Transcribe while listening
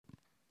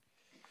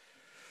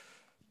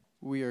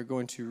We are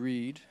going to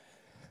read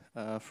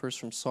first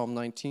from Psalm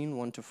 19,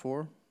 1 to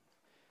 4,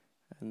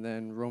 and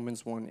then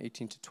Romans 1,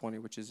 18 to 20,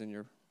 which is in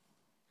your,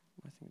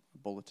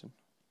 bulletin.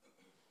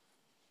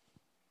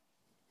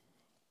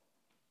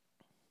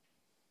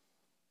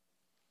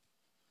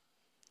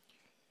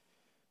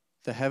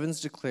 The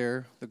heavens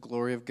declare the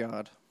glory of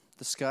God.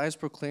 The skies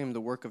proclaim the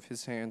work of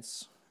his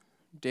hands.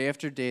 Day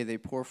after day they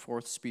pour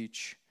forth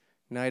speech.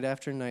 Night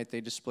after night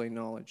they display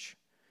knowledge.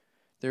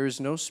 There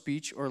is no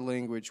speech or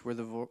language where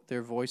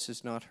their voice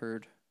is not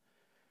heard.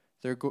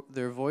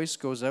 Their voice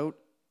goes out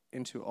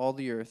into all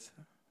the earth,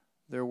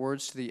 their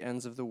words to the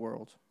ends of the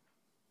world.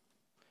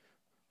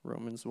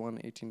 Romans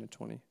 1, 18 to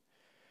 20.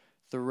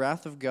 The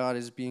wrath of God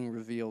is being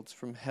revealed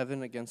from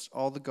heaven against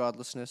all the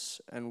godlessness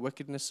and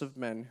wickedness of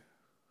men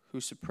who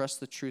suppress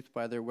the truth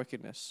by their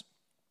wickedness.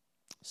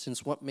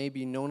 Since what may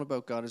be known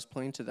about God is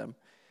plain to them,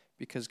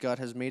 because God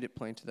has made it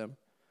plain to them.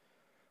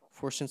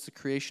 For since the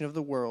creation of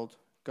the world,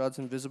 God's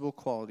invisible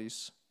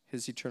qualities,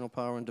 his eternal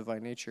power and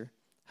divine nature,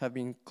 have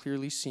been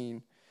clearly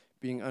seen,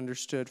 being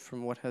understood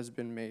from what has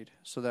been made,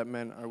 so that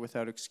men are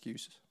without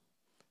excuse.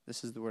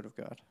 This is the word of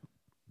God.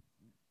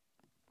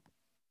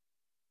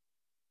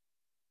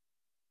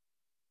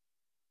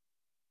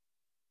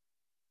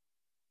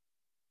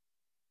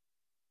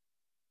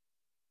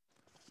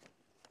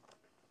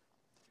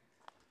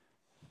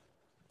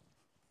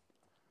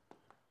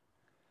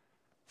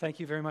 Thank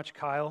you very much,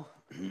 Kyle.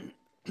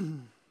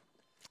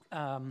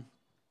 A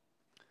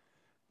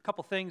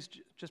couple things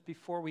just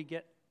before we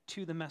get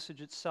to the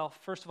message itself.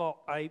 First of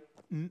all, I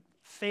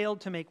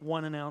failed to make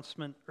one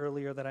announcement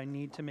earlier that I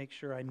need to make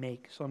sure I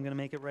make, so I'm going to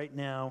make it right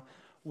now.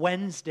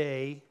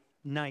 Wednesday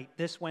night,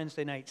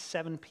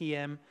 7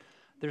 p.m.,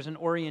 there's an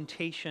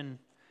orientation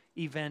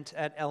event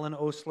at Ellen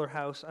Osler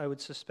House. I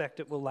would suspect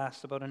it will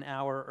last about an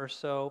hour or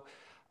so.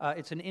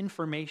 It's an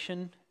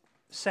information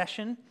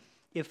session.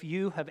 If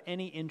you have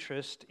any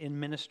interest in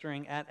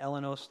ministering at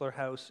Ellen Osler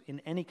House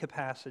in any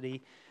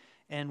capacity,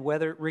 and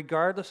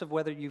regardless of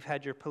whether you've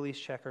had your police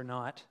check or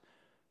not,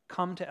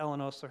 come to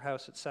Ellen Osler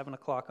House at 7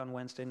 o'clock on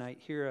Wednesday night.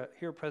 Hear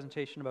a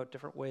presentation about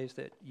different ways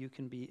that you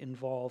can be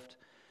involved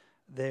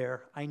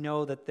there. I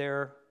know that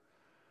there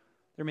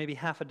may be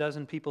half a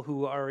dozen people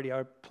who already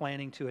are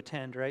planning to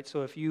attend, right?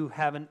 So if you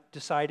haven't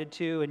decided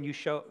to and you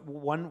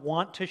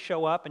want to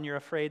show up and you're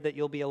afraid that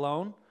you'll be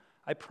alone,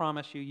 I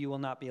promise you will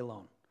not be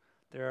alone.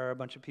 There are a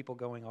bunch of people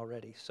going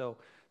already. So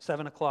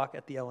 7 o'clock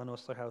at the Ellen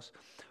Osler House.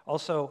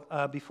 Also,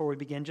 before we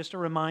begin, just a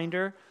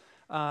reminder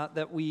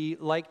that we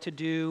like to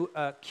do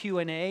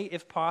Q&A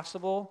if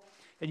possible.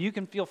 And you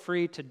can feel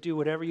free to do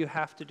whatever you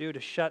have to do to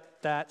shut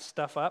that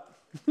stuff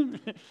up.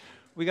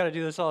 We got to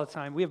do this all the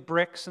time. We have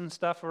bricks and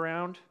stuff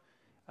around.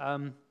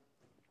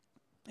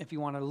 If you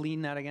want to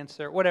lean that against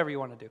there, whatever you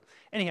want to do.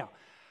 Anyhow,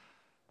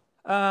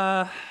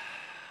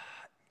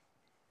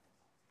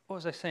 what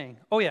was I saying?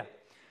 Oh, yeah.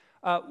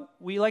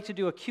 We like to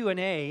do a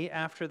Q&A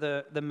after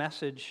the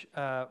message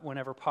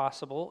whenever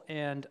possible,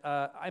 and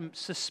I'm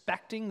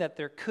suspecting that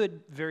there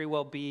could very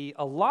well be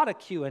a lot of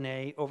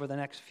Q&A over the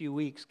next few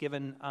weeks,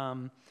 given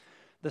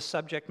the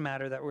subject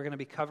matter that we're going to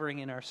be covering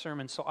in our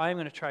sermon. So I'm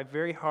going to try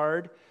very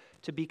hard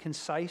to be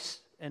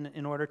concise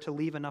in order to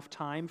leave enough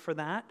time for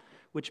that,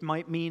 which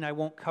might mean I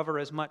won't cover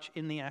as much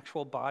in the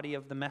actual body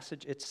of the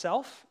message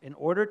itself in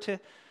order to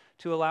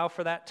allow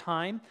for that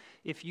time.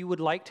 If you would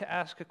like to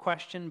ask a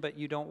question, but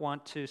you don't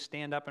want to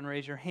stand up and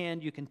raise your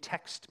hand, you can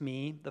text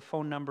me. The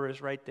phone number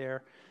is right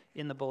there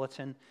in the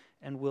bulletin,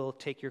 and we'll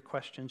take your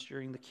questions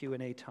during the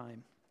Q&A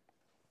time.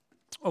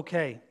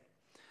 Okay.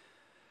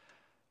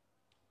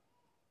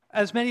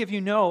 As many of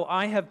you know,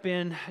 I have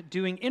been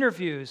doing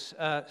interviews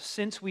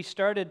since we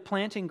started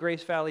planting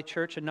Grace Valley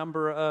Church a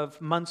number of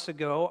months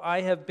ago.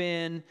 I have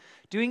been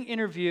doing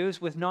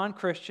interviews with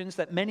non-Christians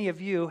that many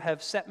of you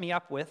have set me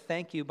up with.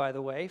 Thank you, by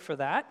the way, for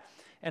that.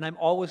 And I'm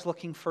always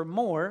looking for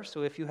more.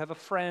 So if you have a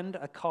friend,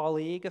 a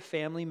colleague, a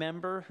family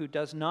member who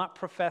does not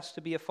profess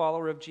to be a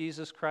follower of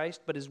Jesus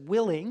Christ, but is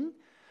willing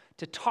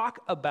to talk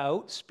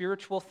about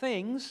spiritual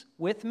things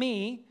with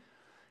me,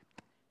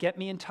 get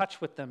me in touch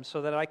with them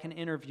so that I can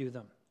interview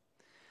them.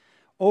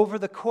 Over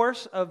the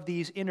course of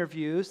these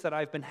interviews that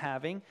I've been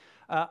having,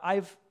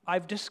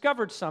 I've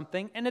discovered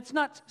something, and it's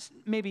not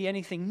maybe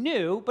anything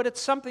new, but it's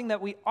something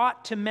that we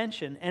ought to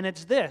mention, and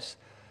it's this.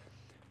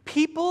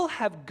 People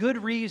have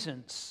good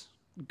reasons,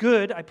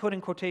 I put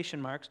in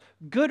quotation marks,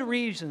 good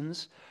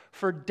reasons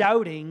for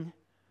doubting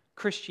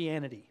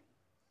Christianity.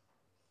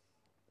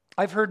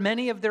 I've heard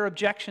many of their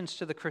objections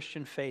to the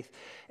Christian faith.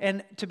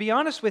 And to be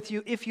honest with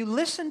you, if you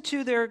listen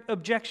to their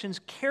objections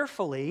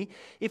carefully,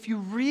 if you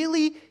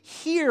really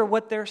hear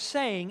what they're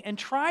saying and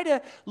try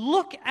to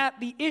look at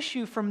the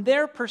issue from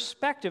their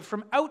perspective,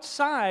 from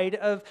outside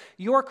of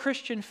your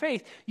Christian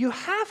faith, you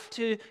have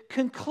to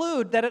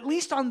conclude that at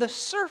least on the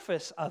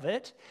surface of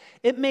it,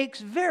 it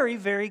makes very,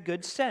 very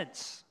good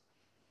sense.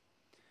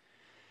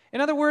 In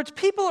other words,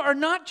 people are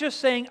not just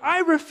saying, I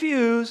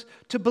refuse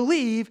to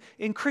believe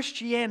in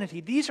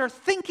Christianity. These are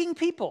thinking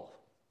people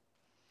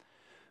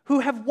who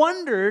have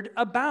wondered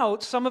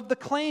about some of the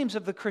claims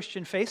of the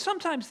Christian faith.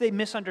 Sometimes they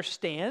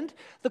misunderstand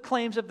the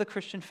claims of the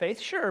Christian faith,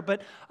 sure,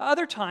 but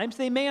other times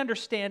they may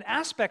understand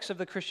aspects of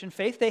the Christian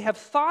faith. They have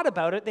thought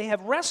about it, they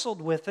have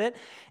wrestled with it,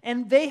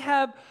 and they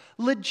have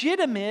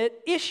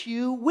legitimate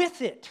issue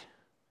with it.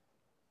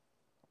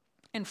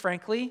 And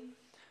frankly,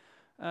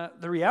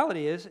 the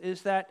reality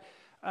is that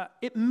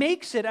it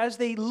makes it, as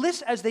they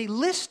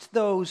list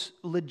those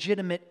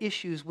legitimate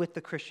issues with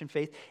the Christian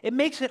faith, it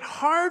makes it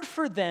hard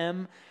for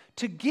them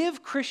to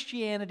give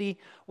Christianity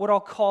what I'll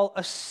call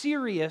a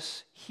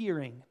serious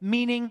hearing,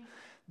 meaning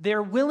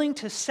they're willing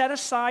to set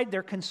aside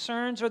their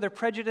concerns or their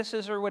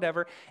prejudices or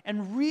whatever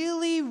and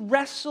really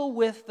wrestle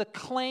with the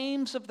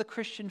claims of the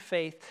Christian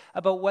faith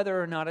about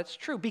whether or not it's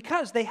true,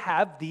 because they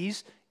have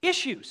these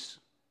issues.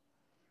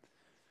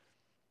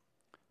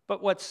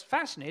 But what's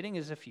fascinating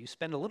is if you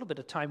spend a little bit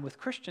of time with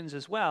Christians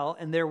as well,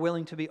 and they're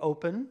willing to be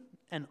open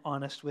and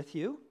honest with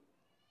you,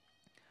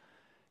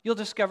 you'll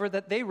discover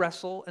that they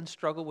wrestle and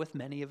struggle with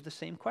many of the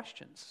same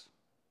questions.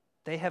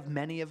 They have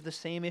many of the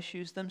same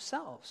issues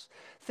themselves.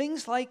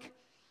 Things like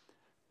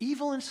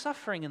evil and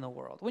suffering in the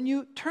world. When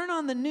you turn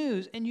on the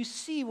news and you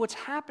see what's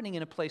happening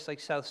in a place like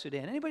South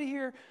Sudan, anybody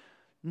here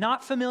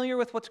not familiar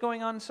with what's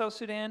going on in South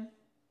Sudan?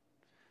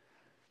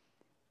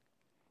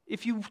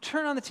 If you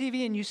turn on the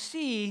TV and you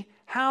see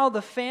how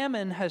the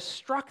famine has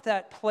struck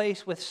that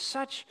place with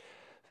such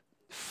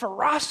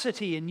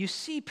ferocity, and you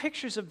see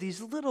pictures of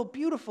these little,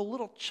 beautiful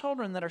little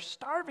children that are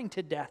starving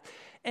to death,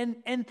 and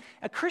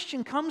a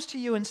Christian comes to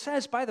you and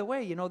says, by the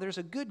way, there's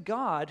a good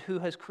God who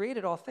has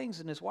created all things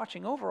and is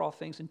watching over all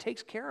things and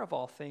takes care of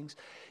all things,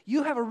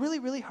 you have a really,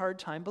 really hard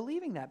time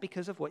believing that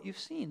because of what you've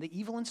seen, the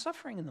evil and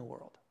suffering in the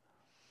world.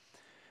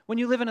 When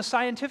you live in a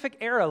scientific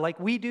era like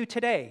we do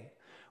today,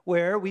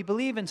 where we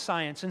believe in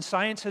science, and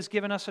science has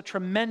given us a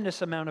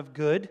tremendous amount of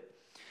good,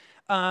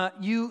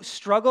 you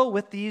struggle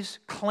with these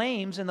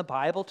claims in the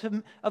Bible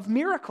of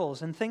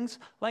miracles and things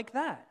like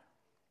that.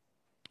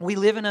 We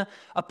live in a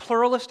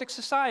pluralistic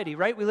society,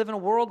 right? We live in a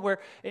world where,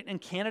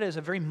 and Canada is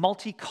a very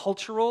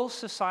multicultural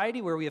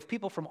society where we have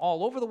people from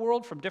all over the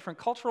world, from different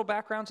cultural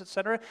backgrounds,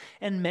 etc.,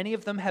 and many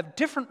of them have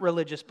different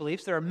religious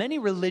beliefs. There are many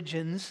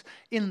religions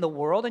in the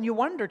world, and you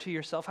wonder to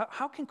yourself,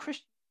 how can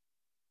Christians...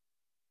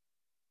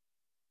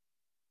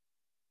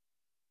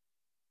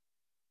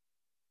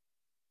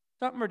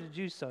 Something, or did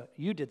you? So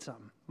you did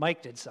something.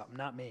 Mike did something,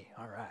 not me.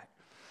 All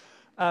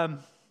right.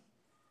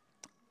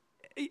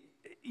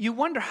 You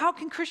wonder, how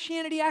can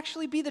Christianity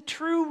actually be the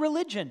true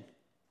religion,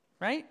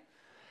 right?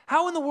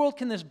 How in the world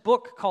can this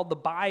book called the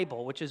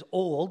Bible, which is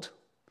old,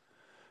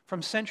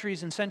 from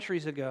centuries and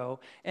centuries ago,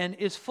 and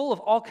is full of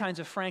all kinds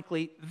of,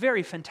 frankly,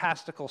 very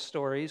fantastical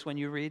stories when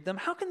you read them,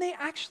 how can they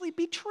actually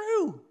be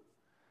true?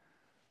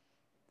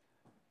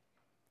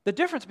 The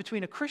difference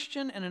between a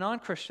Christian and a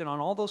non-Christian on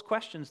all those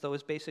questions, though,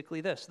 is basically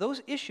this. Those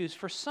issues,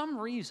 for some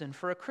reason,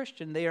 for a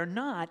Christian, they are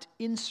not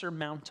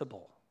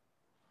insurmountable.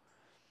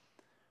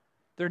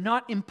 They're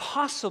not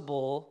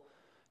impossible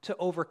to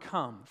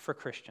overcome for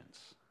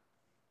Christians.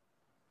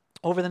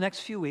 Over the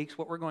next few weeks,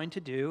 what we're going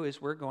to do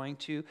is we're going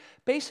to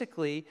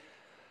basically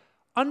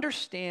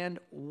understand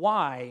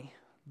why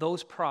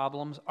those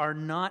problems are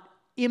not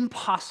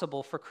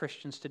impossible for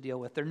Christians to deal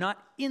with. They're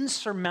not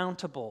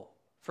insurmountable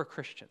for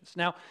Christians.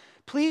 Now,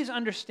 please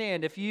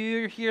understand, if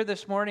you're here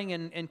this morning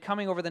and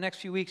coming over the next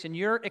few weeks and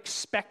you're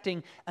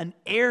expecting an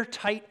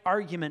airtight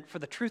argument for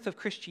the truth of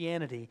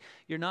Christianity,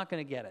 you're not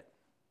going to get it.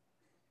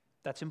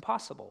 That's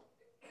impossible.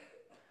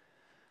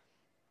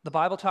 The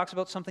Bible talks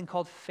about something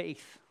called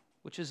faith,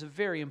 which is a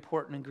very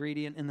important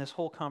ingredient in this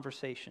whole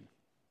conversation.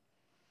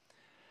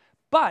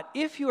 But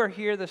if you are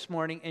here this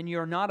morning and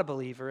you're not a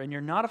believer and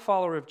you're not a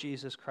follower of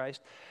Jesus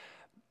Christ,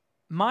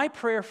 my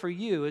prayer for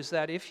you is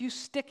that if you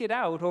stick it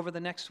out over the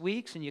next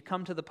weeks and you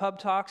come to the pub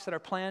talks that are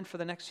planned for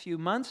the next few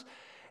months,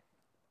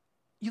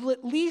 you'll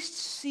at least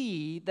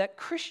see that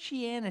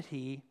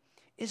Christianity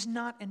is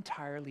not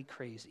entirely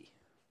crazy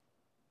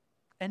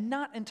and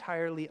not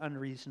entirely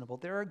unreasonable.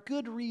 There are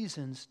good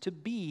reasons to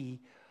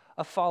be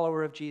a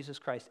follower of Jesus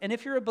Christ. And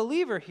if you're a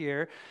believer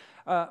here,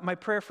 my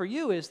prayer for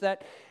you is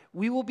that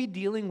we will be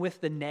dealing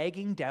with the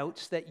nagging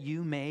doubts that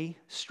you may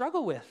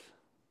struggle with,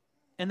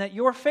 and that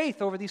your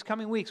faith over these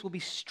coming weeks will be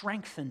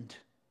strengthened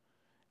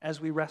as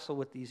we wrestle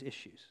with these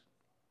issues.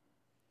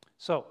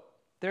 So,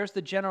 there's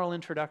the general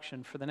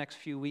introduction for the next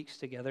few weeks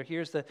together.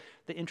 Here's the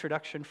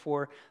introduction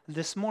for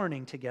this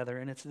morning together,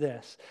 and it's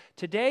this.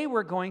 Today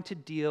we're going to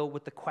deal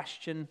with the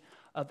question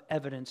of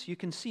evidence. You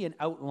can see an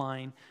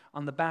outline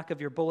on the back of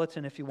your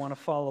bulletin if you want to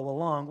follow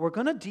along. We're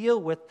going to deal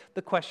with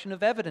the question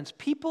of evidence.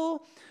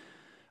 People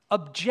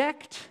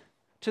object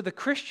to the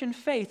Christian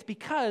faith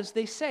because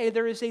they say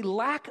there is a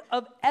lack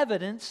of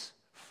evidence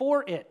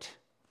for it.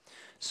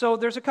 So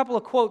there's a couple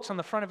of quotes on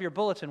the front of your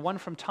bulletin, one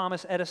from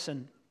Thomas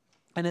Edison.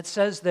 And it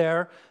says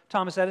there,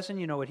 Thomas Edison,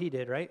 you know what he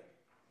did, right?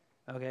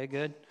 Okay,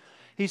 good.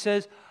 He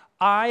says,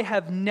 I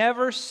have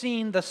never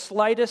seen the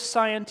slightest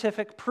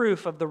scientific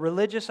proof of the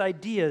religious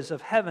ideas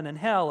of heaven and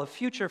hell, of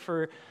future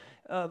for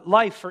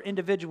life for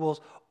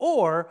individuals,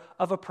 or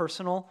of a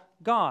personal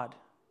God.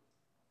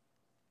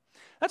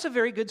 That's a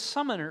very good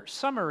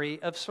summary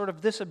of sort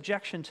of this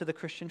objection to the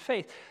Christian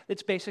faith.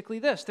 It's basically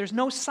this. There's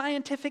no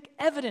scientific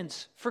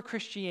evidence for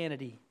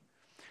Christianity.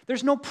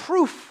 There's no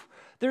proof.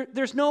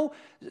 There's no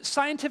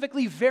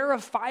scientifically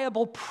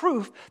verifiable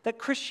proof that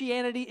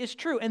Christianity is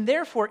true. And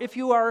therefore, if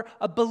you are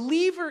a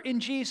believer in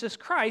Jesus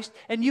Christ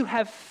and you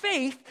have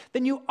faith,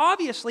 then you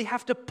obviously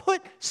have to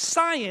put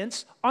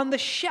science on the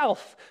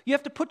shelf. You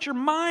have to put your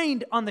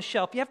mind on the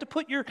shelf. You have to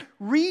put your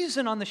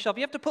reason on the shelf.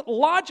 You have to put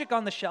logic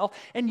on the shelf.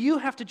 And you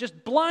have to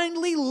just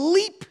blindly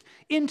leap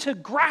into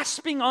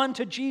grasping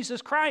onto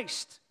Jesus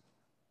Christ.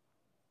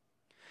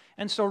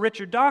 And so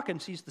Richard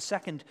Dawkins, he's the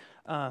second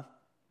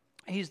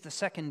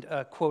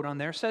quote on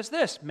there, says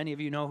this. Many of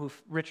you know who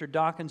Richard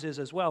Dawkins is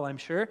as well, I'm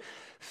sure.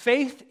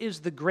 Faith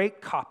is the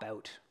great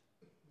cop-out,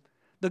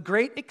 the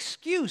great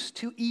excuse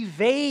to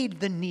evade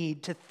the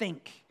need to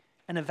think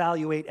and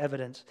evaluate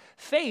evidence.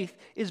 Faith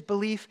is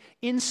belief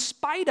in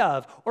spite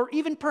of, or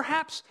even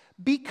perhaps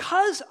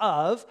because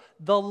of,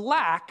 the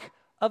lack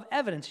of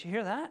evidence. You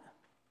hear that?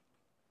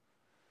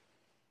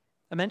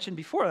 I mentioned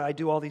before that I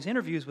do all these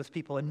interviews with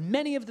people, and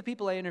many of the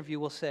people I interview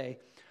will say,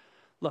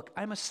 look,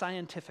 I'm a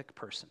scientific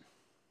person,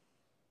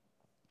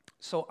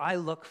 so I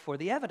look for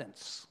the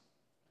evidence.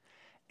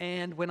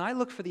 And when I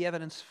look for the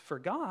evidence for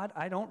God,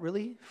 I don't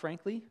really,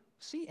 frankly,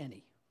 see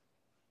any.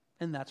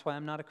 And that's why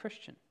I'm not a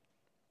Christian.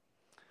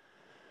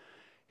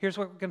 Here's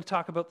what we're going to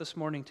talk about this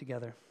morning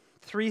together.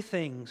 3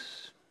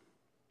 things.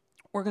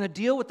 We're going to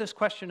deal with this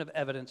question of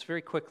evidence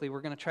very quickly.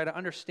 We're going to try to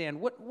understand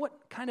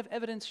what kind of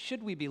evidence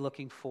should we be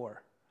looking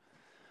for?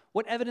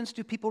 What evidence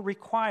do people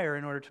require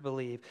in order to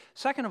believe?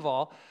 Second of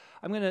all,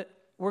 I'm going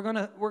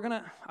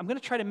to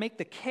try to make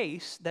the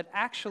case that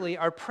actually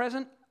our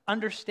present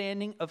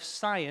understanding of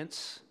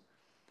science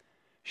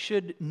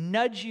should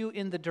nudge you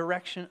in the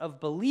direction of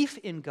belief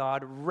in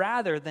God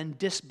rather than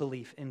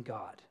disbelief in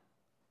God.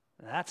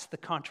 That's the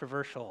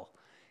controversial.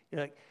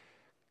 A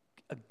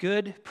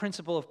good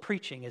principle of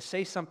preaching is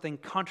say something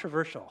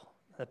controversial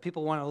that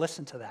people want to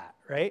listen to that,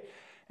 right?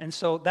 And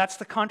so that's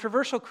the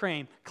controversial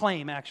claim,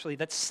 actually,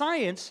 that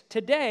science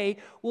today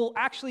will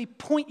actually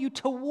point you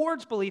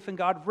towards belief in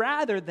God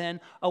rather than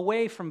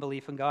away from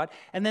belief in God.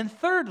 And then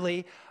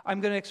thirdly,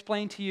 I'm going to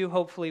explain to you,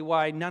 hopefully,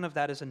 why none of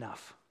that is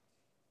enough.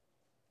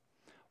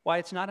 Why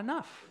it's not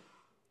enough.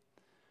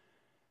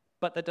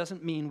 But that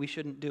doesn't mean we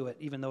shouldn't do it,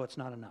 even though it's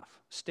not enough.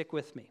 Stick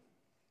with me.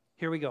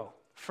 Here we go.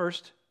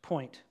 First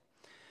point.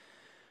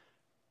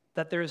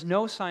 That there is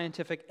no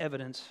scientific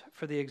evidence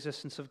for the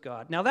existence of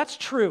God. Now, that's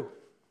true.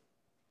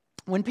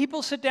 When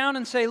people sit down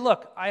and say,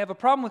 look, I have a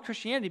problem with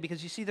Christianity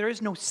because you see there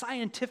is no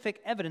scientific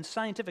evidence,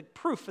 scientific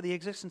proof for the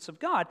existence of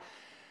God,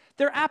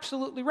 they're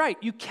absolutely right.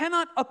 You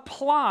cannot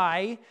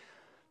apply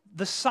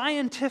the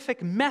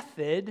scientific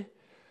method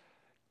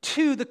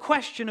to the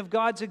question of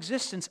God's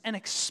existence and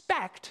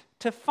expect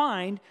to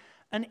find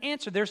an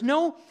answer. There's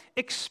no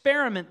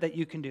experiment that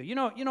you can do. You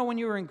know when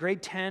you were in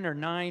grade 10 or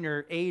 9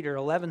 or 8 or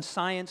 11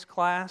 science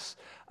class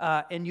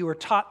and you were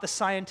taught the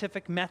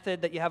scientific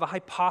method that you have a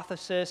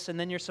hypothesis and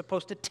then you're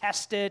supposed to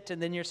test it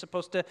and then you're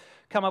supposed to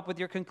come up with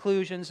your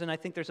conclusions, and I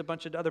think there's a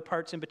bunch of other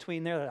parts in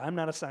between there. I'm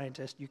not a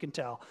scientist, you can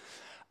tell.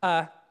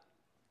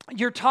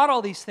 You're taught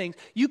all these things.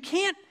 You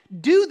can't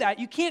do that.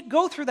 You can't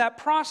go through that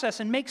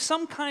process and make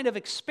some kind of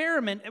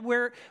experiment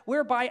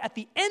whereby at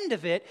the end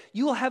of it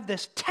you will have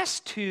this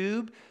test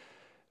tube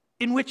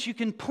in which you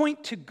can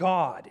point to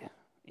God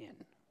in.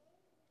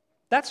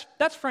 That's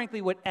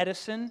frankly what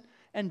Edison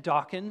and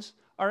Dawkins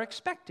are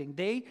expecting.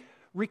 They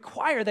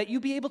require that you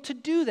be able to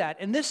do that.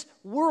 And this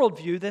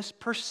worldview, this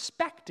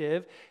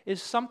perspective, is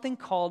something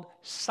called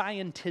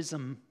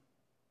scientism.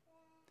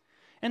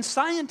 And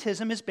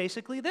scientism is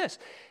basically this.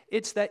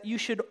 It's that you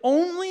should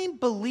only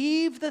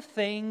believe the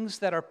things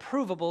that are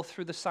provable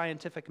through the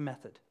scientific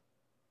method.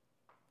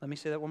 Let me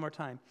say that one more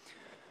time.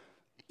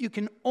 You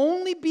can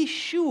only be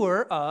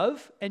sure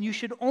of, and you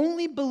should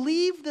only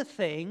believe the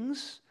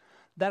things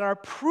that are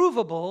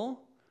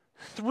provable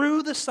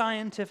through the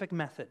scientific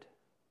method.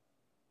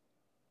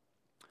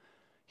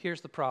 Here's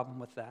the problem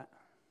with that.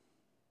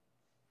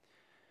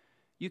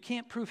 You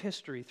can't prove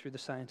history through the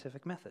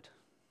scientific method.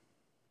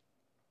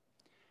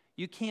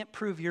 You can't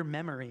prove your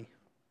memory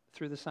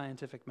through the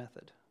scientific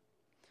method.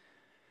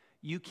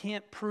 You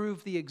can't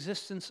prove the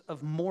existence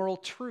of moral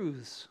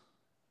truths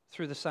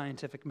through the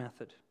scientific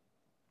method.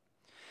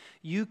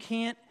 You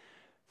can't,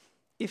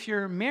 if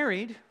you're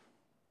married,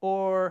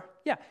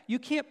 you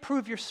can't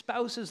prove your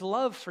spouse's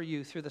love for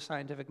you through the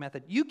scientific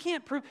method.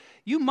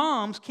 You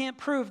moms can't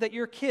prove that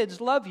your kids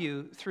love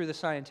you through the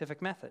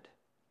scientific method.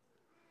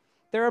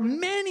 There are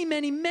many,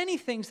 many, many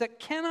things that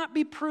cannot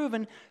be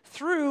proven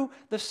through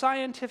the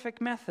scientific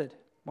method.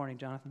 Morning,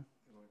 Jonathan.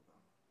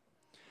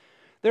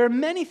 There are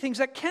many things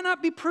that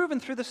cannot be proven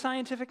through the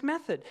scientific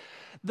method.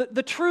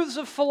 The truths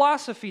of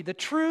philosophy, the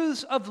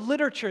truths of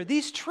literature,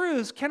 these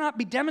truths cannot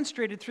be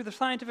demonstrated through the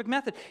scientific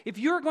method. If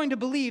you're going to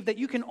believe that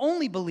you can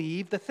only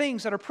believe the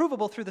things that are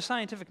provable through the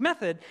scientific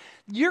method,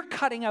 you're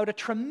cutting out a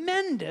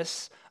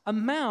tremendous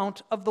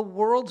amount of the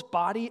world's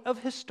body of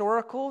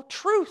historical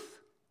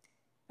truth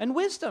and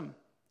wisdom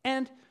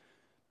and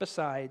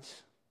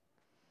Besides,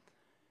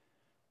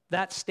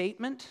 that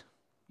statement,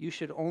 you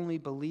should only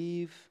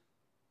believe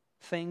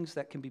things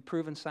that can be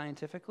proven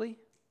scientifically,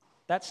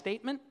 that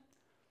statement,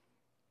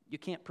 you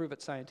can't prove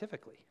it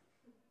scientifically.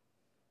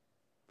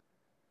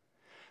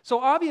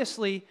 So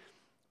obviously,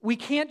 we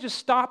can't just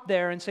stop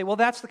there and say, well,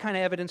 that's the kind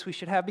of evidence we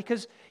should have,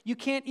 because you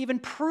can't even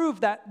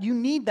prove that you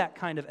need that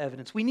kind of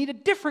evidence. We need a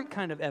different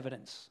kind of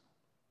evidence.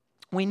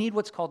 We need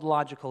what's called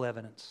logical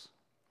evidence.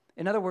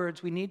 In other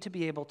words, we need to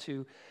be able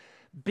to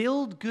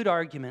build good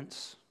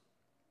arguments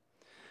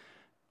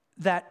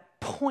that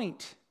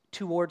point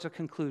towards a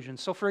conclusion.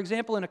 So, for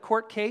example, in a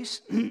court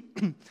case,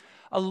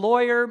 a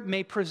lawyer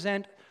may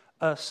present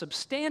a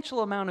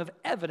substantial amount of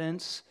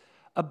evidence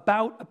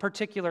about a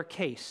particular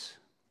case.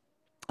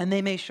 And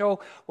they may show,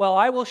 well,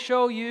 I will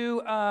show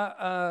you,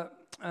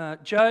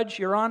 Judge,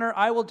 Your Honor,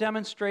 I will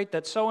demonstrate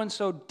that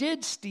so-and-so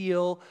did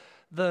steal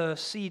the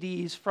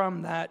CDs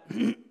from that,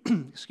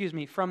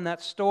 from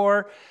that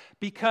store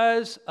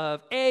because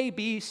of A,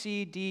 B,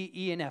 C, D,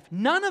 E, and F.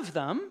 None of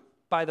them,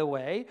 by the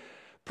way,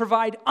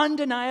 provide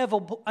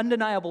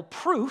undeniable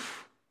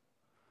proof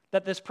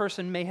that this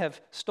person may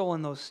have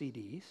stolen those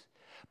CDs,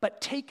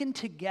 but taken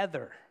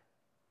together,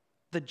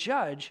 the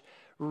judge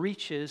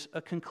reaches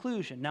a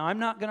conclusion. Now, I'm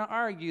not going to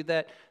argue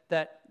that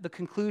the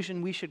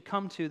conclusion we should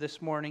come to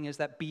this morning is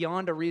that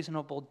beyond a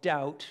reasonable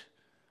doubt,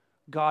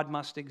 God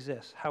must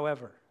exist.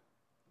 However,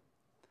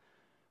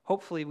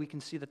 hopefully we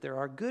can see that there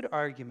are good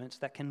arguments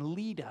that can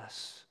lead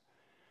us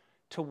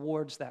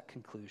towards that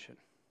conclusion.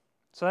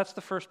 So that's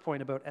the first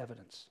point about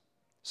evidence.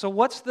 So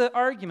what's the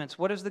arguments?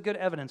 What is the good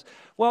evidence?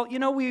 Well, you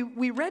know,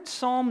 we read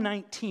Psalm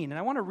 19, and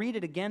I want to read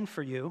it again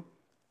for you.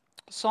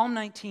 Psalm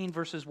 19,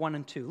 verses 1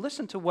 and 2.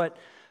 Listen to what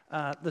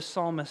the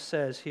psalmist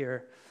says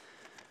here.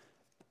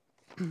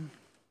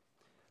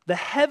 The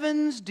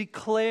heavens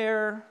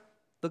declare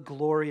the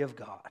glory of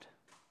God.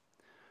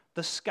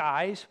 The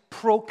skies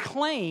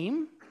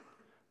proclaim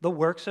the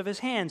works of his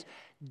hands.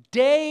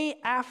 Day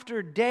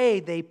after day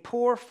they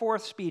pour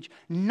forth speech.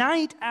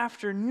 Night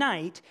after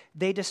night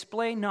they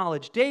display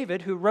knowledge.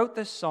 David, who wrote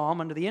this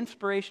psalm under the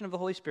inspiration of the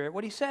Holy Spirit,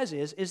 what he says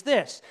is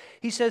this.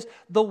 He says,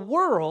 the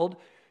world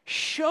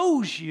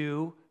shows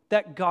you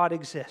that God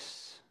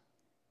exists.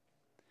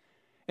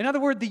 In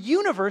other words, the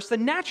universe, the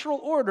natural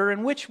order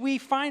in which we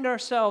find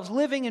ourselves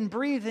living and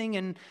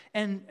breathing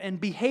and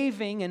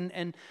behaving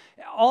and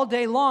all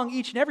day long,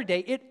 each and every day,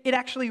 it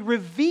actually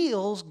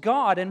reveals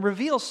God and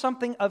reveals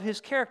something of his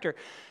character.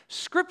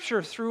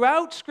 Scripture,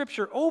 throughout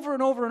Scripture, over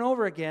and over and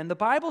over again, the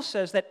Bible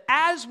says that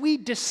as we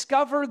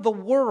discover the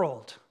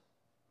world,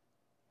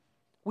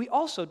 we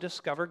also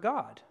discover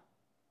God,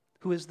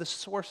 who is the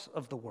source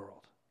of the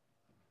world.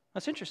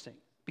 That's interesting,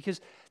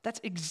 because that's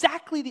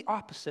exactly the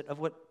opposite of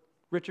what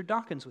Richard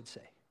Dawkins would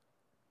say.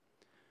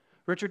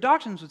 Richard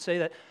Dawkins would say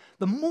that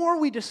the more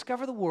we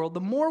discover the world, the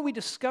more we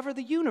discover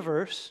the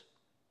universe,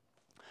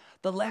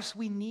 the less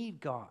we need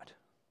God.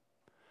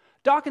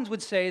 Dawkins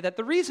would say that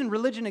the reason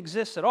religion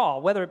exists at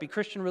all, whether it be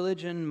Christian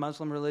religion,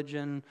 Muslim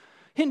religion,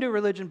 Hindu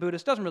religion,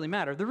 Buddhist, doesn't really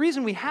matter. The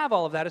reason we have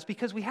all of that is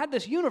because we had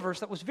this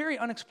universe that was very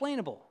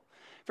unexplainable,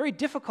 very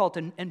difficult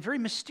and very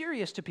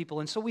mysterious to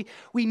people. And so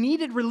we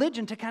needed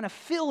religion to kind of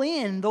fill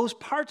in those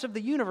parts of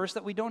the universe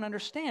that we don't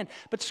understand.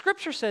 But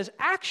Scripture says,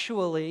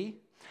 actually,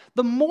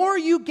 the more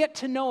you get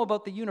to know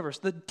about the universe,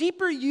 the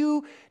deeper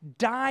you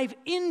dive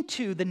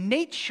into the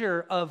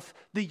nature of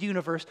the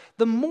universe,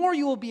 the more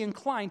you will be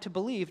inclined to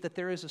believe that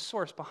there is a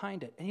source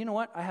behind it. And you know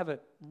what? I have a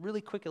really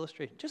quick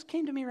illustration. It just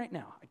came to me right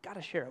now. I got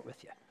to share it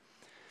with you.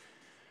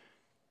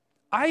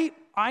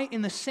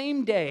 In the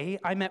same day,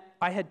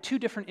 I had two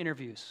different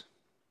interviews.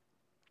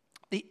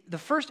 The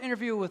first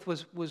interview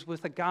was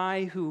with a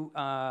guy who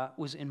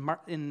was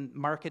in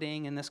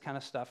marketing and this kind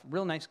of stuff.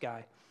 Real nice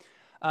guy,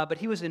 but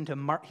he was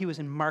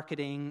in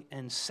marketing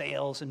and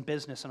sales and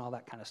business and all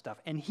that kind of stuff.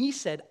 And he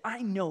said,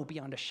 "I know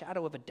beyond a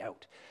shadow of a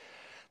doubt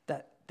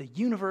that the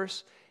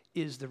universe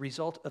is the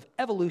result of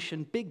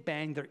evolution, Big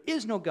Bang. There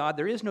is no God.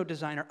 There is no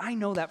designer. I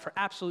know that for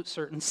absolute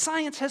certain.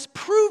 Science has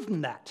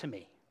proven that to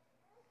me."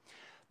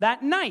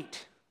 That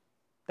night,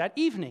 that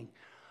evening,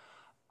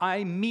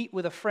 I meet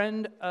with a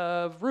friend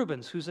of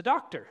Ruben's who's a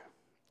doctor,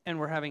 and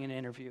we're having an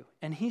interview.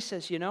 And he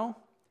says, you know,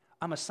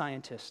 I'm a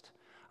scientist.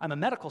 I'm a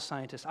medical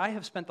scientist. I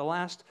have spent the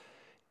last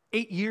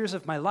 8 years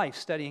of my life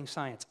studying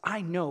science.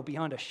 I know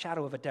beyond a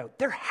shadow of a doubt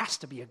there has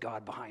to be a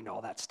God behind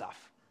all that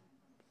stuff.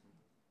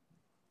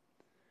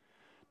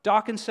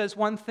 Dawkins says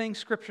one thing,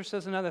 Scripture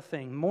says another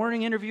thing.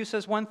 Morning interview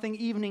says one thing,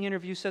 evening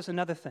interview says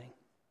another thing.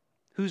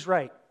 Who's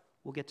right?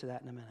 We'll get to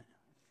that in a minute.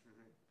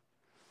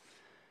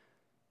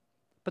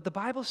 But the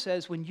Bible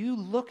says when you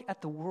look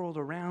at the world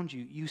around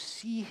you, you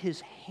see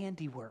his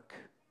handiwork.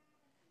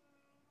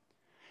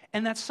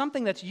 And that's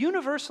something that's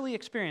universally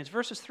experienced.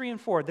 Verses 3 and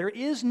 4. There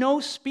is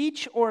no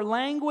speech or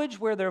language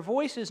where their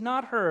voice is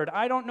not heard.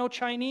 I don't know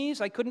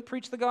Chinese. I couldn't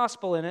preach the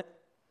gospel in it.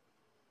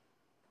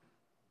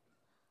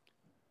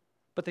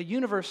 But the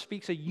universe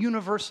speaks a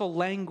universal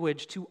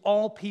language to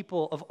all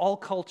people of all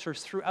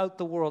cultures throughout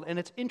the world. And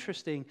it's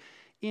interesting.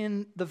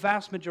 in the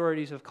vast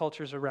majorities of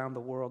cultures around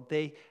the world,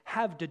 they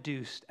have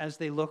deduced, as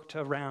they looked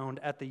around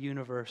at the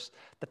universe,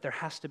 that there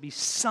has to be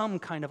some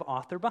kind of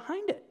author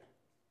behind it.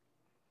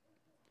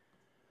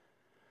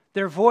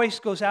 Their voice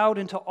goes out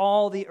into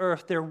all the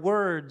earth, their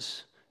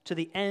words to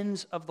the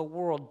ends of the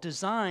world.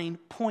 Design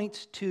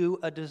points to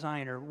a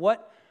designer.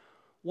 What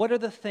are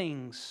the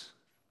things?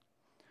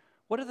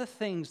 What are the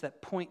things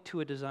that point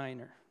to a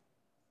designer?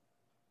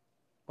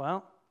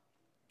 Well,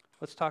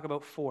 let's talk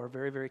about 4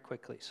 very, very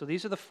quickly. So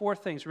these are the 4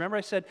 things. Remember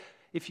I said,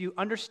 if you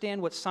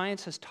understand what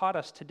science has taught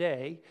us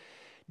today,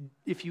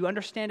 if you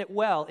understand it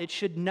well, it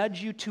should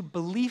nudge you to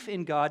belief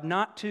in God,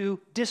 not to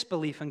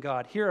disbelief in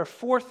God. Here are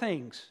 4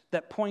 things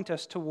that point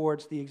us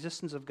towards the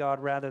existence of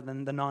God rather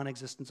than the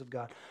non-existence of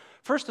God.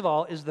 First of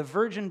all is the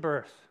virgin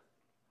birth.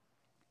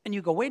 And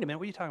you go, wait a minute,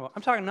 what are you talking about?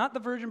 I'm talking not the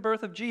virgin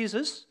birth of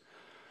Jesus,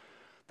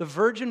 the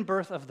virgin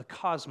birth of the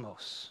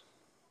cosmos.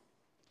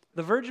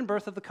 The virgin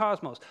birth of the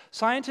cosmos.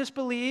 Scientists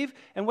believe,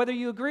 and whether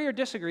you agree or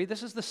disagree,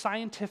 this is the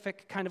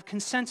scientific kind of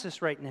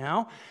consensus right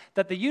now,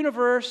 that the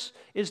universe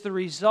is the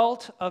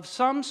result of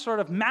some sort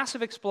of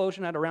massive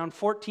explosion at around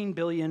 14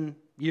 billion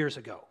years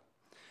ago.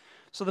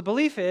 So the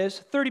belief is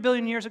 30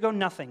 billion years ago,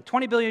 nothing.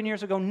 20 billion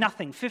years ago,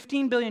 nothing.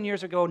 15 billion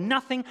years ago,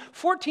 nothing.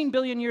 14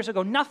 billion years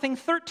ago, nothing.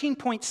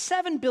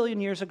 13.7 billion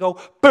years ago,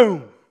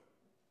 boom.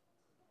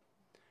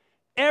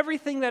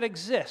 Everything that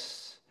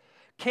exists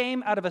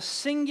came out of a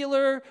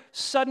singular,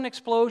 sudden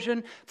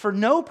explosion for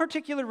no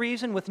particular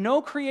reason, with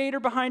no creator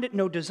behind it,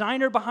 no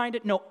designer behind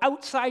it, no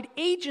outside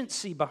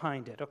agency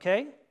behind it,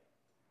 okay?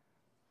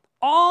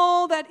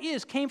 All that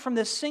came from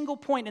this single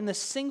point in this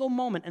single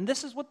moment, and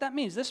this is what that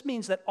means. This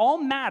means that all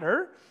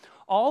matter,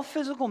 all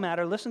physical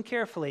matter, listen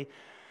carefully,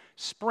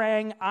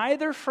 sprang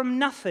either from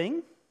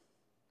nothing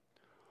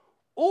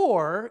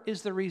or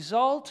is the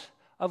result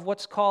of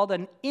what's called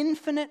an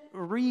infinite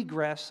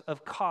regress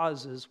of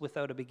causes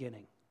without a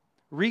beginning.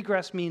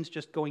 Regress means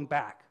just going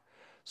back.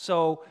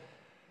 So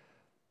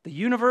the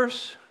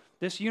universe,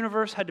 this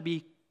universe had to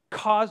be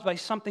caused by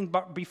something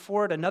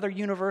before it, another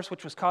universe,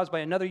 which was caused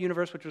by another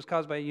universe, which was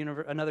caused by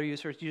another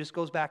universe. It just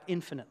goes back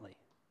infinitely.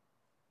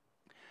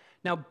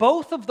 Now,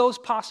 both of those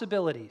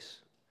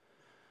possibilities,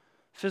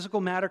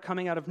 physical matter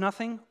coming out of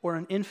nothing or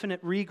an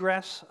infinite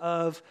regress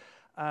of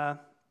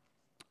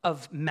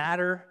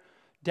matter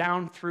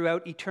down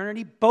throughout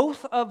eternity,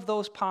 both of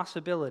those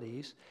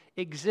possibilities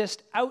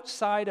exist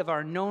outside of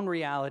our known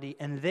reality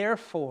and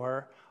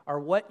therefore are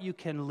what you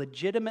can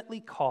legitimately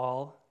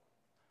call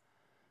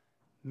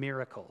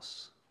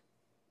miracles.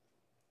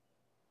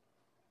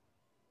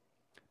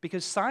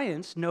 Because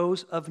science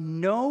knows of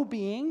no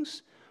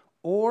beings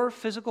or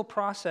physical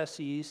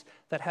processes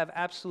that have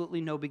absolutely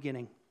no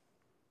beginning.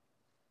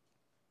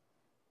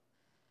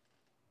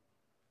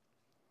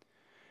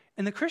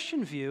 In the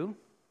Christian view,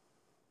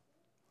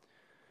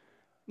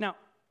 now,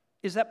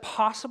 is that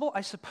possible?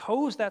 I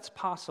suppose that's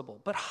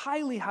possible, but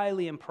highly,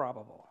 highly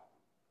improbable.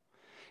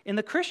 In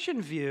the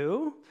Christian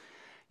view,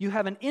 you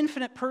have an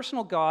infinite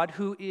personal God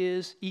who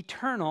is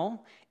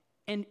eternal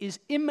and is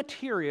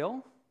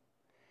immaterial,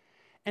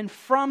 and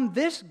from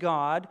this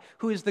God,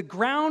 who is the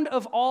ground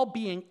of all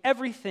being,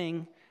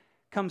 everything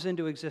comes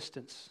into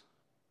existence.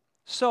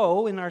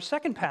 So, in our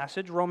second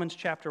passage, Romans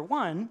chapter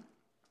 1,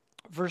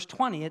 verse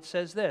 20, it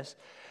says this: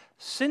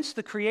 since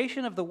the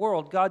creation of the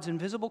world, God's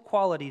invisible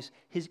qualities,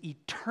 his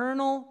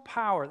eternal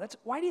power.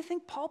 Why do you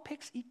think Paul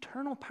picks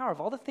eternal power of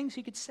all the things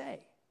he could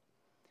say?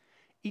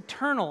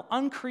 Eternal,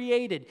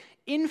 uncreated,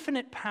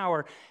 infinite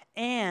power,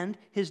 and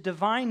his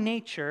divine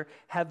nature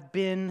have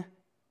been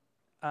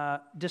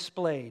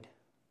displayed.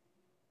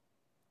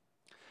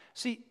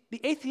 See,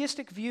 the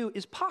atheistic view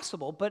is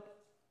possible, but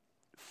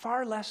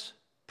far less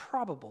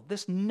probable.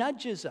 This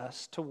nudges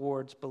us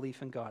towards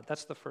belief in God.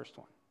 That's the first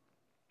one.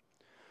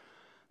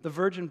 The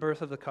virgin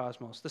birth of the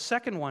cosmos. The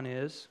second one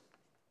is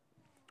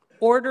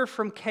order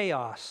from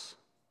chaos.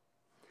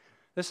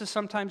 This is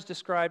sometimes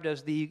described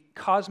as the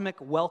cosmic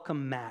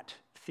welcome mat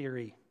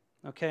theory,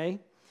 okay?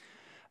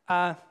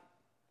 The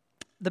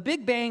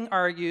Big Bang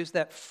argues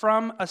that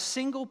from a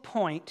single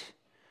point,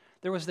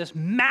 there was this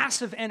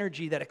massive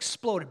energy that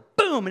exploded,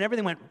 boom, and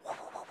everything went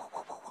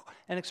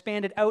and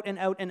expanded out and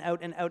out and out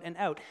and out and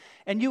out.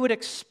 And you would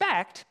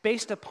expect,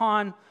 based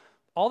upon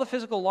all the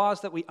physical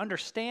laws that we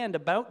understand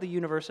about the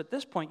universe at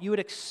this point, you would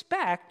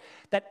expect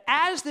that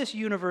as this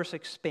universe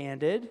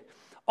expanded,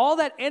 all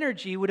that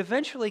energy would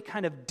eventually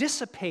kind of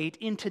dissipate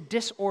into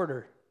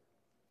disorder.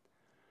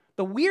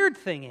 The weird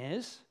thing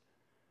is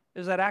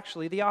that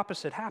actually the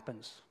opposite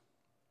happens.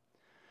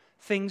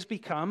 Things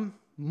become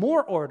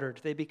more ordered,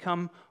 they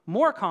become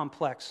more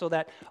complex, so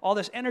that all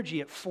this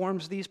energy, it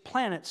forms these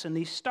planets and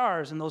these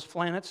stars, and those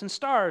planets and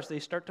stars, they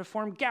start to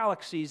form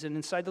galaxies, and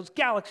inside those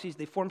galaxies,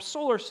 they form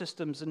solar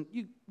systems, and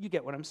you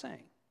get what I'm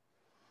saying.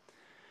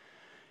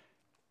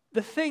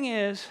 The thing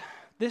is,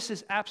 this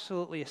is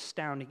absolutely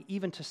astounding,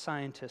 even to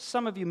scientists.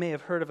 Some of you may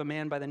have heard of a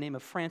man by the name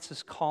of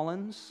Francis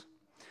Collins.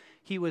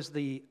 He was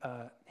the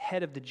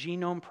head of the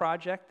Genome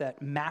Project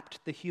that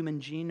mapped the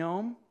human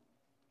genome.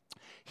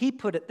 He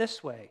put it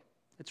this way.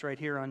 It's right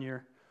here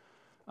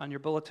on on your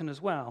bulletin as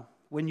well.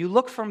 When you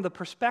look from the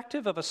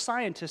perspective of a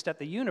scientist at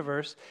the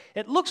universe,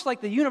 it looks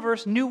like the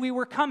universe knew we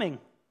were coming.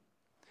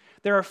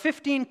 There are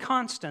 15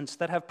 constants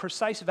that have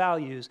precise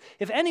values.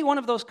 If any one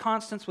of those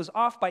constants was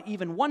off by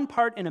even 1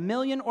 part in a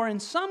million, or in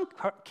some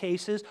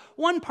cases,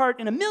 1 part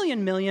in a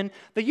million,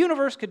 the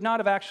universe could not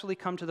have actually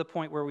come to the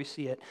point where we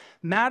see it.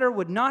 Matter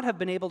would not have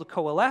been able to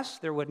coalesce.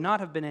 There would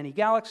not have been any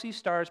galaxies,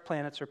 stars,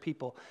 planets, or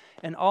people.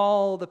 And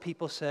all the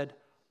people said,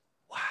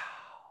 wow.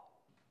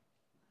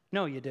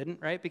 No, you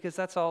didn't, right? Because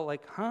that's all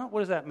like, huh? What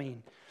does that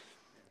mean?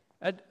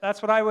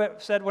 That's what I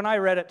said when I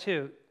read it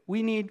too.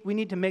 We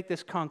need to make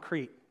this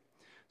concrete.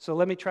 So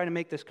let me try to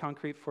make this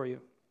concrete for you.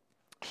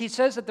 He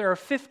says that there are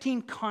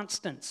 15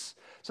 constants.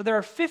 So there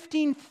are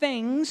 15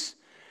 things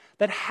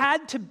that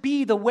had to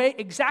be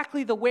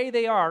exactly the way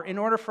they are in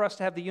order for us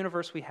to have the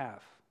universe we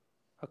have.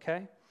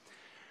 Okay?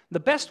 The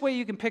best way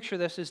you can picture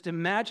this is to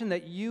imagine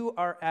that you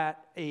are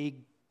at a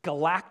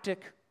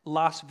galactic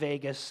Las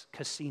Vegas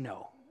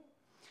casino.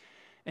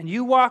 And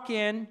you walk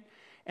in,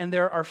 and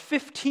there are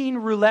 15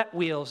 roulette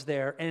wheels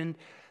there. And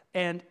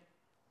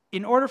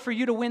in order for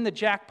you to win the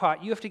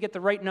jackpot, you have to get the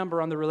right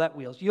number on the roulette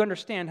wheels. You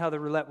understand how the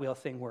roulette wheel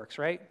thing works,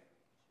 right?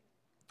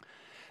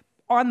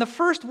 On the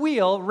first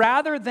wheel,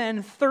 rather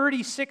than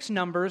 36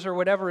 numbers or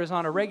whatever is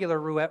on a regular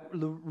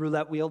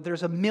roulette wheel,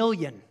 there's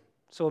 1,000,000.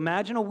 So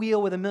imagine a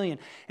wheel with 1,000,000.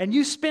 And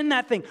you spin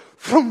that thing,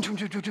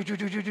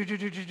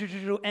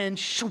 and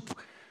shoop,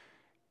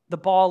 the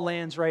ball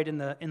lands right in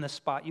the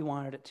spot you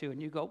wanted it to.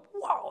 And you go,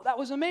 wow, that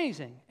was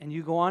amazing. And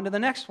you go on to the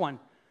next one.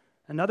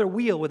 Another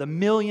wheel with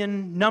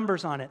 1,000,000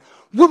 numbers on it.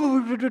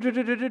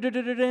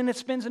 And it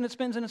spins and it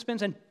spins and it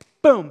spins, and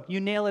boom, you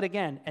nail it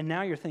again. And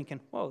now you're thinking,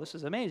 whoa, this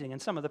is amazing. And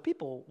some of the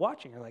people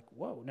watching are like,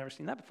 whoa, never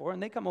seen that before.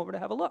 And they come over to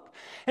have a look.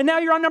 And now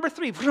you're on number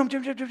 3.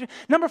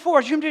 Number 4.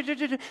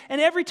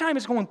 And every time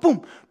it's going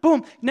boom,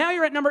 boom. Now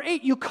you're at number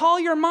 8. You call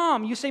your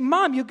mom. You say,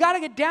 Mom, you got to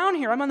get down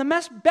here. I'm on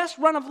the best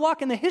run of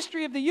luck in the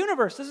history of the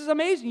universe. This is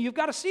amazing. You've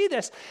got to see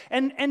this.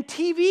 And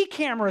TV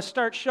cameras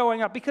start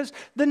showing up because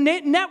the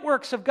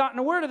networks have gotten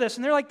a word of this.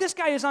 And they're like, this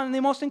guy is on the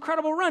most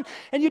incredible run.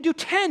 And you do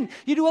 10,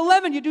 you do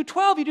 11, you do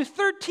 12, you do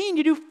 13,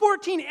 you do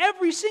 14,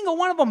 every single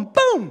one of them,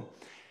 boom.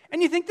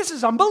 And you think, this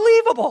is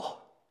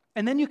unbelievable.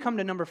 And then you come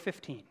to number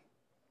 15.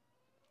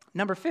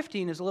 Number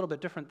 15 is a little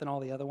bit different than all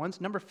the other ones.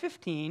 Number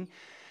 15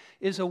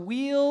 is a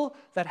wheel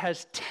that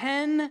has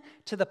 10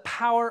 to the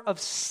power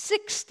of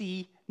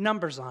 60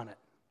 numbers on it.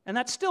 And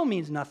that still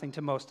means nothing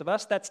to most of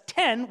us. That's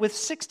 10 with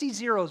 60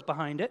 zeros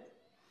behind it.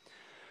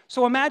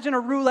 So imagine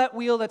a roulette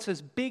wheel that's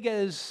as big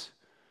as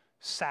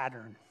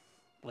Saturn,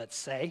 let's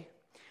say.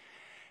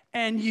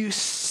 And you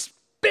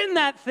spin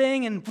that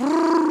thing and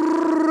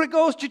it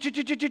goes,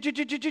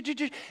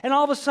 and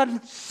all of a sudden,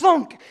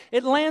 thunk,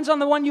 it lands on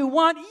the one you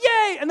want,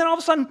 yay! And then all of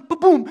a sudden,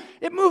 boom,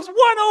 it moves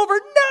 1 over,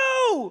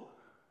 no!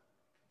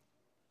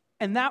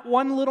 And that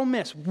one little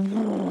miss,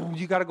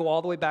 you got to go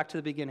all the way back to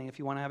the beginning if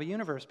you want to have a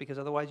universe, because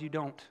otherwise you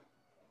don't.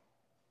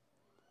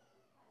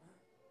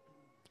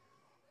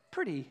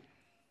 Pretty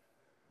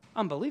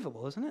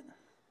unbelievable, isn't it?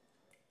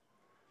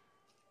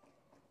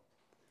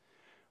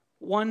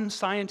 One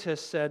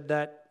scientist said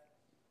that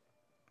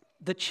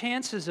the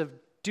chances of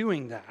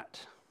doing that,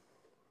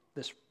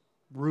 this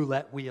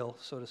roulette wheel,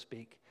 so to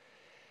speak,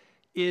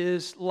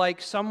 is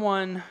like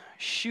someone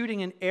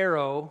shooting an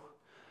arrow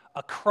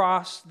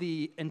across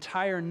the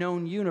entire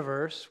known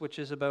universe, which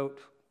is about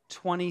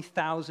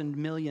 20,000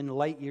 million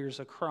light years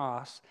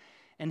across,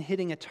 and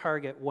hitting a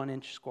target 1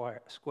 inch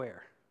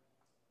square.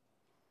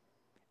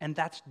 And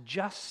that's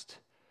just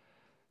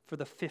for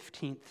the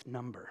 15th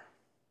number.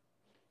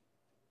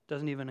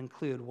 Doesn't even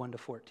include 1 to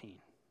 14.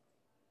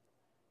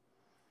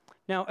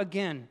 Now,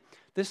 again,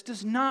 this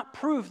does not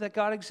prove that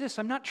God exists.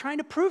 I'm not trying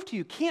to prove to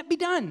you. Can't be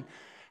done.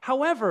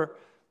 However,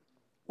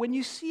 when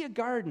you see a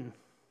garden,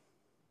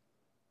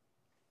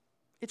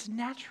 it's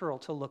natural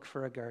to look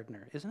for a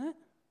gardener, isn't it?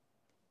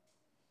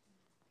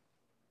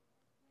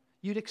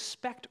 You'd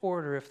expect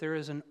order if there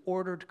is an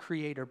ordered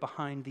creator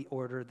behind the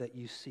order that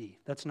you see.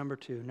 That's number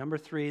 2. Number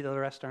 3, the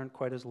rest aren't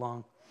quite as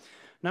long.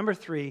 Number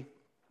 3,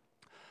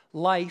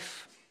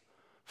 life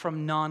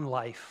from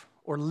non-life,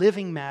 or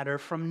living matter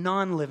from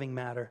non-living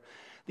matter.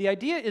 The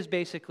idea is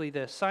basically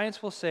this.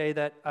 Science will say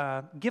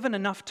that given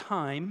enough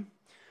time,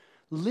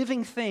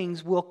 living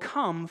things will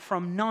come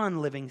from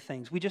non-living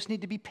things. We just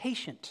need to be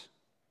patient,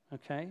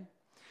 okay?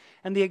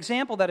 And the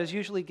example that is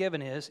usually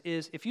given is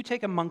if you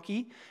take a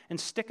monkey and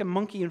stick a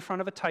monkey in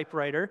front of a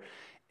typewriter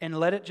and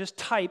let it just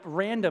type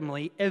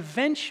randomly,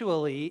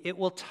 eventually it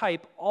will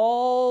type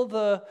all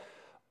the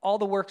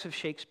works of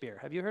Shakespeare.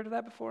 Have you heard of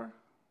that before?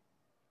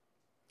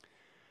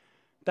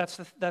 That's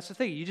the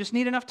thing. You just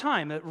need enough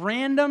time. That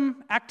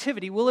random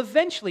activity will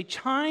eventually,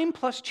 time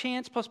plus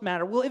chance plus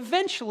matter, will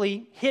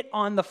eventually hit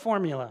on the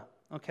formula,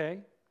 okay?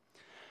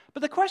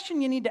 But the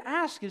question you need to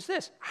ask is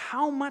this: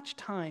 how much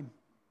time?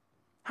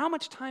 How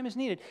much time is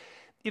needed?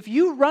 If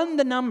you run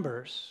the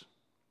numbers,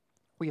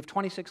 we have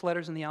 26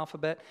 letters in the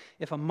alphabet.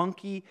 If a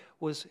monkey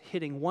was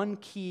hitting 1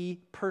 key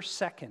per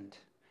second,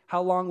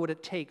 how long would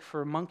it take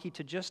for a monkey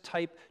to just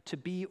type to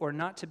be or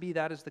not to be,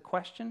 that is the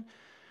question,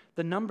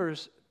 the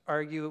numbers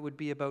argue it would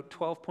be about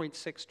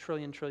 12.6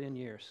 trillion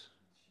years.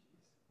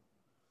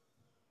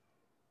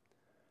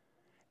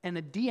 And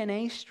a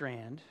DNA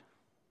strand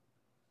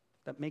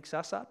that makes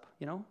us up,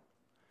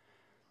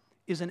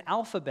 is an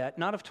alphabet,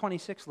 not of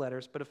 26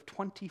 letters, but of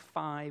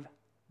 25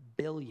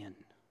 billion.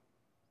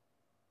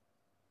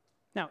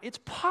 Now, it's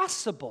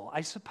possible,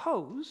 I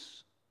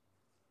suppose,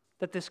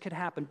 that this could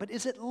happen, but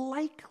is it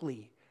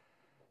likely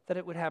that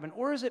it would happen?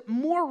 Or is it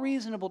more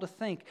reasonable to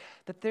think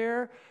that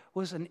there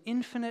was an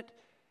infinite,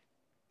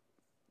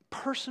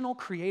 personal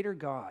creator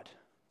God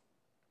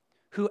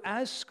who,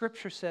 as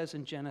Scripture says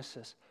in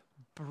Genesis,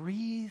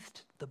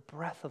 breathed the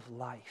breath of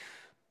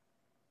life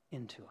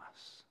into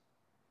us?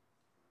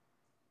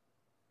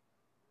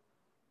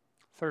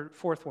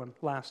 Fourth one,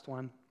 last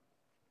one,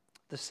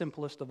 the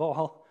simplest of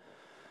all.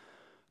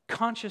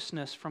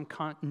 Consciousness from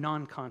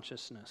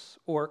non-consciousness,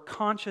 or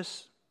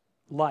conscious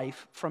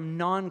life from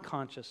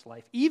non-conscious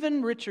life.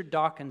 Even Richard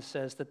Dawkins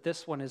says that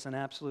this one is an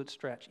absolute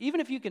stretch. Even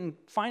if you can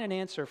find an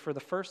answer for the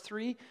first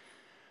three,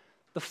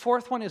 the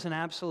fourth one is an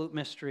absolute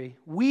mystery.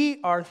 We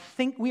are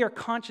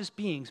conscious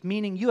beings,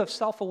 meaning you have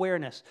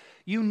self-awareness.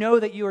 You know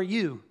that you are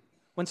you.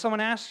 When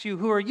someone asks you,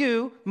 who are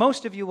you?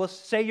 Most of you will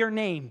say your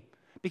name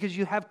because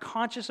you have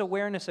conscious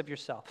awareness of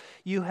yourself.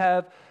 You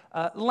have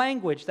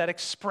language that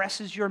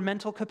expresses your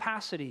mental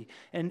capacity,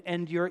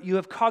 and you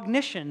have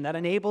cognition that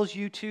enables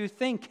you to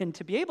think and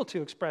to be able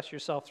to express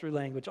yourself through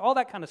language, all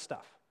that kind of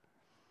stuff.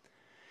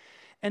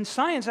 And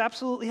science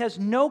absolutely has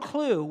no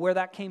clue where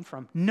that came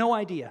from. No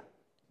idea.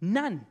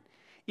 None.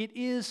 It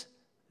is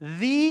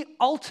the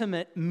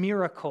ultimate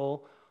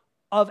miracle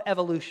of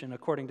evolution,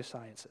 according to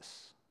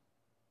scientists.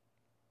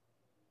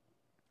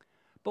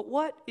 But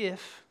what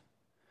if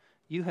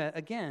you,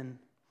 again,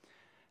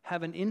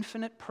 have an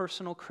infinite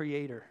personal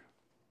creator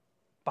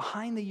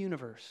behind the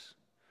universe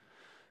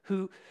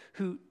who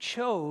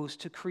chose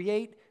to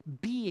create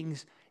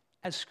beings,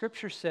 as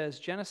Scripture says,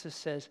 Genesis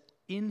says,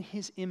 in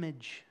his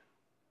image,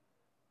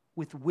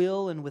 with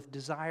will and with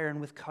desire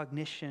and with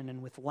cognition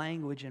and with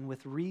language and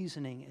with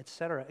reasoning,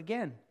 etc.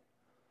 Again,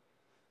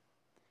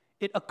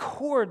 it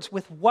accords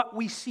with what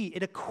we see.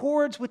 It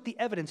accords with the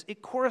evidence.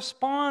 It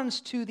corresponds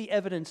to the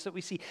evidence that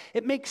we see.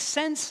 It makes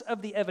sense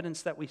of the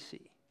evidence that we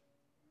see.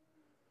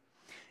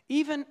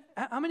 Even,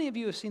 how many of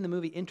you have seen the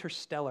movie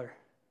Interstellar?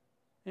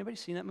 Anybody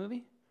seen that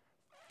movie?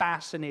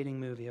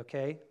 Fascinating movie,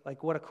 okay?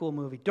 Like, what a cool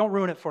movie. Don't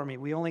ruin it for me.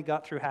 We only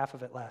got through half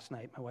of it last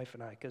night, my wife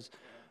and I, because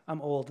I'm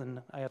old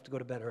and I have to go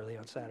to bed early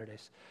on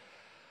Saturdays.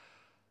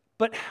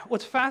 But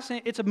what's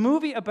fascinating, it's a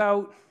movie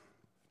about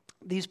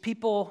these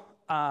people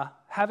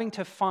having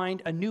to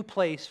find a new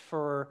place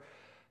for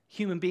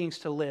human beings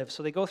to live.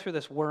 So they go through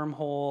this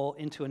wormhole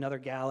into another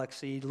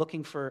galaxy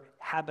looking for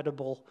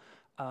habitable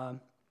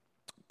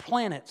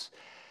planets.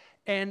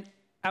 And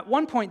at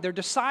one point, they're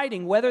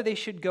deciding whether they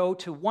should go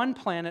to one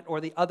planet or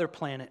the other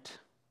planet.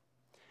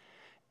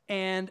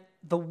 And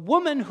the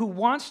woman who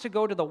wants to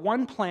go to the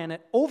one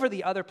planet over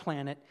the other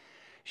planet,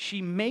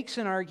 she makes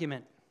an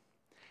argument.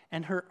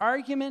 And her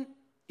argument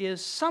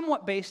is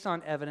somewhat based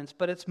on evidence,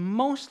 but it's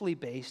mostly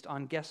based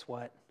on, guess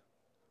what?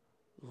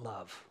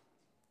 Love.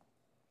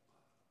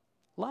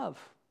 Love.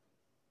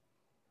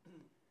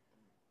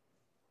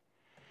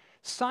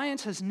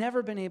 Science has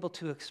never been able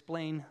to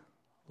explain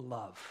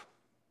love.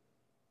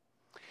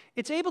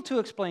 It's able to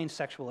explain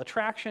sexual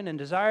attraction and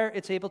desire.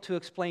 It's able to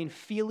explain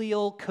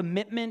filial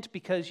commitment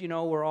because,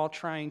 we're all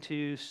trying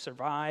to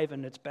survive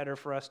and it's better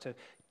for us to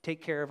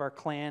take care of our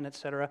clan,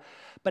 etc.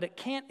 But it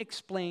can't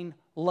explain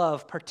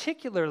love,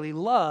 particularly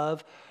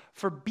love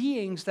for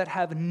beings that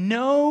have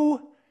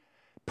no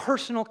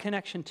personal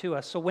connection to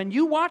us. So when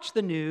you watch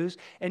the news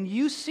and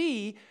you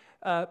see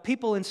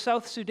people in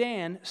South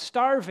Sudan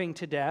starving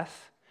to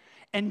death,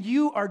 and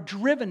you are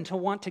driven to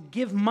want to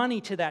give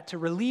money to that to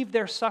relieve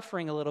their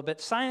suffering a little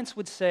bit, science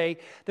would say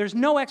there's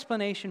no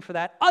explanation for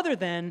that other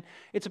than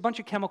it's a bunch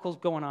of chemicals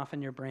going off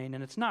in your brain,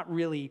 and it's not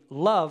really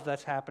love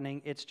that's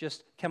happening, it's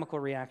just chemical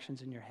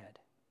reactions in your head.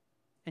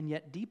 And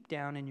yet deep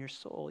down in your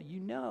soul, you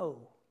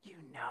know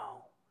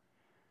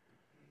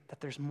that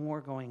there's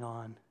more going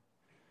on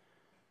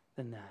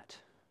than that.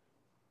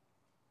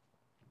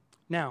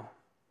 Now,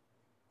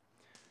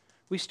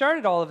 we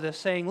started all of this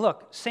saying,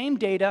 look, same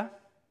data,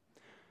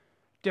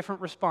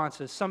 different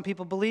responses. Some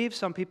people believe,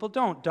 some people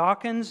don't.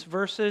 Dawkins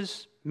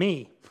versus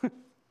me,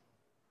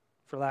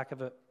 for lack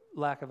of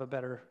a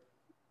better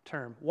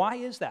term. Why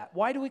is that?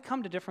 Why do we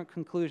come to different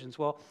conclusions?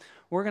 Well,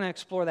 we're going to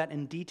explore that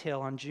in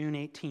detail on June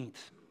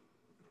 18th.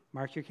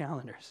 Mark your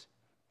calendars.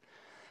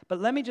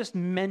 But let me just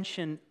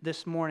mention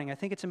this morning, I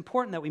think it's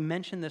important that we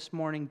mention this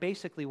morning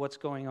basically what's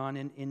going on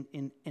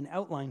in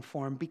outline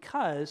form,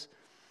 because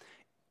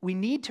we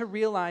need to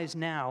realize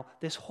now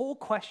this whole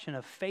question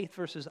of faith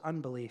versus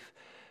unbelief,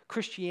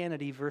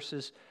 Christianity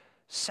versus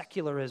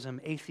secularism,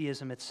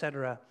 atheism,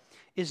 etc.,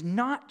 is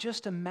not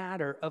just a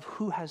matter of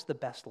who has the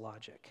best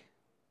logic.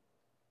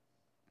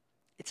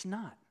 It's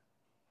not.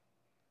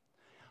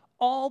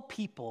 All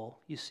people,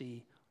 you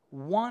see,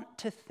 want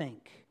to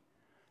think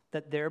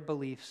that their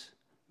beliefs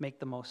make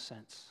the most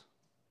sense.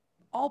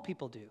 All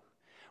people do.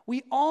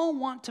 We all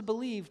want to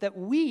believe that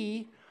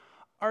we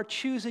are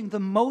choosing the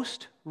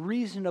most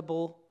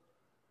reasonable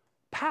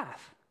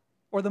path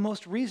or the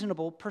most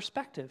reasonable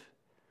perspective.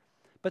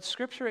 But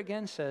Scripture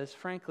again says,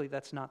 frankly,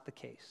 that's not the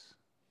case.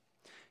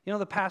 You know,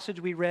 the passage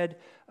we read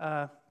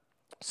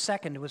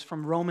second was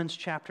from Romans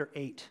chapter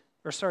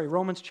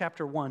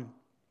 1.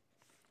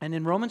 And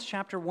in Romans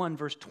chapter 1,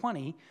 verse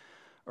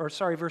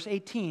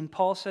 18,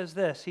 Paul says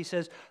this. He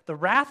says, the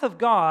wrath of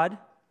God,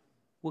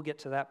 we'll get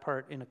to that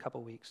part in a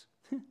couple weeks,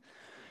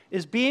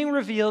 is being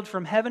revealed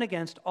from heaven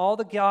against all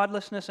the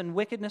godlessness and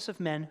wickedness of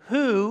men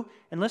who,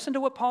 and listen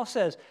to what Paul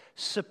says,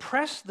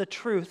 suppress the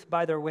truth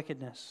by their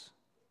wickedness.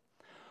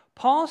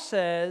 Paul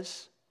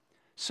says,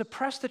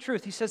 suppress the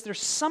truth. He says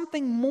there's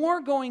something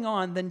more going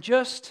on than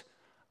just,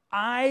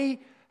 I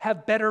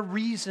have better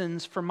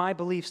reasons for my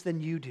beliefs than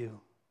you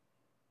do.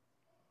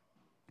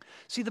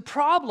 See, the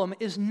problem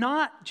is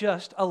not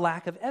just a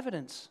lack of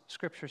evidence,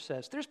 Scripture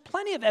says. There's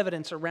plenty of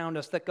evidence around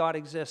us that God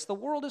exists. The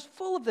world is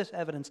full of this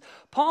evidence.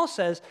 Paul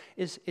says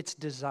it's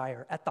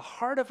desire. At the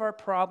heart of our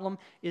problem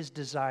is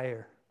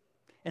desire.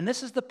 And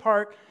this is the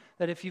part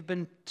that if you've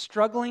been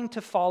struggling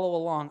to follow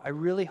along, I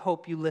really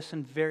hope you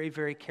listen very,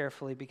 very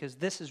carefully, because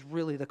this is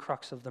really the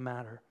crux of the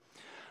matter.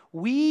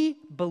 We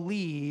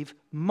believe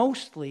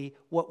mostly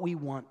what we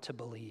want to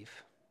believe.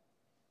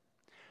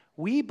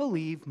 We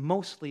believe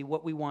mostly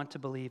what we want to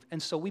believe.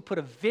 And so we put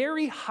a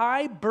very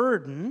high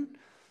burden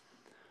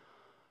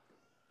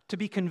to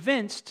be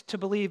convinced to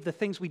believe the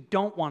things we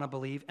don't want to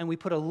believe, and we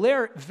put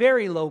a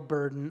very low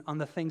burden on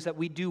the things that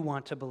we do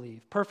want to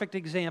believe. Perfect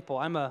example.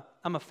 I'm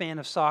a fan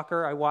of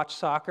soccer. I watch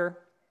soccer.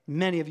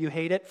 Many of you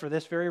hate it for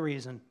this very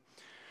reason.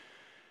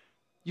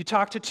 You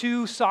talk to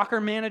two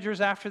soccer managers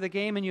after the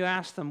game and you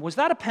ask them, was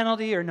that a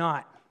penalty or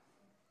not?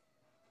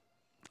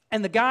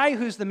 And the guy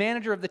who's the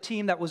manager of the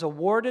team that was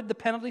awarded the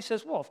penalty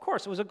says, well, of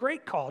course, it was a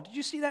great call. Did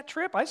you see that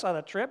trip? I saw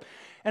that trip.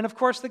 And of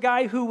course, the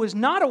guy who was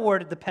not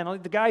awarded the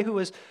penalty, the guy who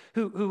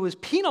was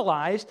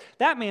penalized,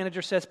 that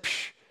manager says,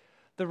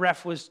 the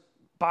ref was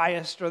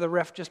biased, or the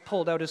ref just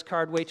pulled out his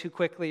card way too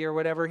quickly or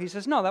whatever. He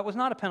says, no, that was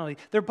not a penalty.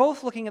 They're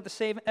both looking at the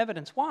same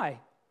evidence. Why?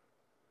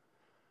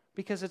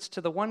 Because it's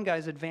to the one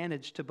guy's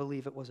advantage to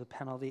believe it was a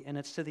penalty, and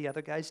it's to the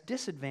other guy's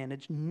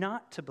disadvantage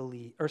to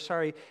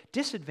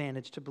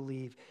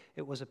believe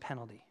it was a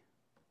penalty.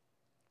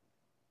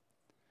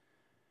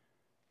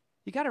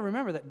 You got to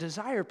remember that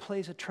desire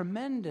plays a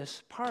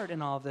tremendous part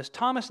in all of this.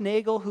 Thomas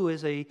Nagel, who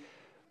is a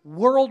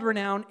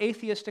world-renowned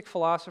atheistic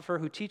philosopher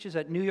who teaches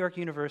at New York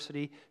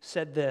University,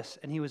 said this,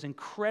 and he was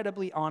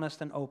incredibly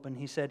honest and open.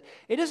 He said,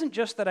 it isn't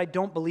just that I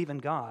don't believe in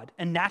God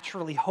and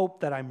naturally hope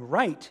that I'm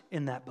right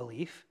in that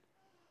belief.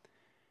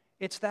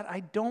 It's that I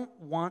don't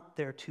want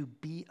there to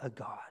be a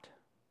God.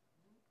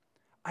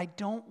 I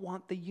don't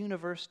want the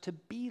universe to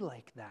be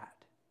like that.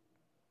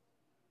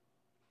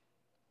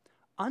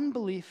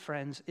 Unbelief,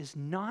 friends, is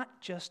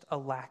not just a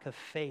lack of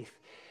faith.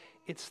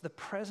 It's the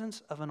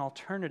presence of an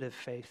alternative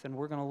faith, and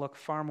we're going to look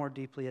far more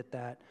deeply at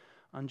that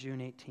on June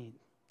 18th.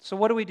 So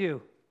what do we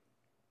do?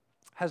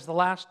 Has the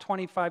last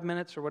 25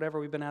 minutes or whatever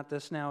we've been at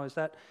this now,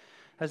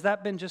 has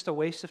that been just a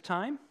waste of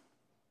time?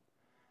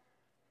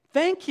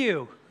 Thank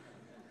you.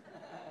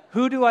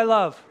 Who do I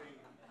love?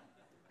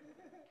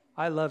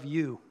 I love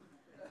you.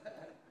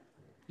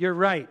 You're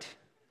right.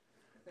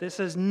 This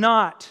has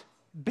not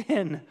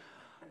been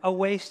a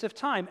waste of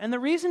time. And the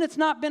reason it's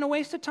not been a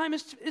waste of time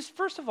is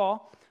first of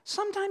all,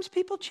 sometimes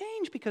people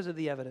change because of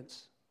the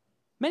evidence.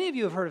 Many of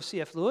you have heard of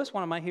C.S. Lewis,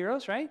 one of my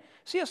heroes, right?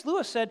 C.S.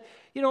 Lewis said,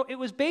 it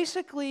was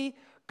basically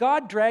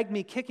God dragged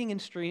me kicking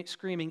and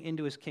screaming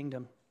into his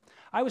kingdom.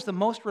 I was the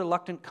most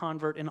reluctant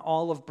convert in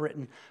all of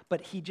Britain, but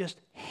he just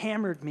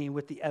hammered me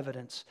with the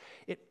evidence.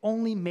 It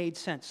only made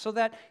sense. So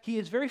that he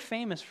is very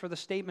famous for the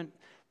statement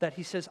that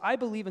he says, I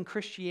believe in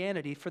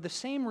Christianity for the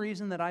same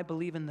reason that I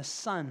believe in the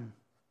sun.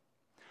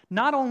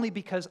 Not only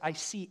because I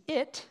see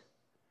it,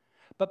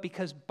 but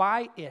because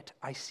by it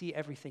I see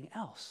everything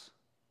else.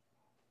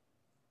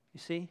 You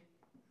see?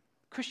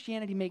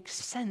 Christianity makes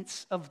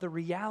sense of the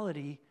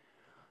reality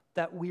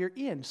that we're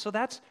in. So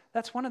that's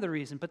one of the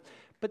reasons.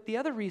 But the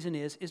other reason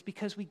is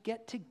because we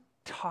get to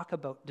talk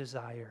about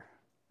desire.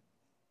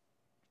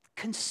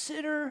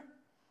 Consider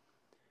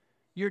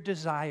your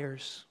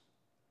desires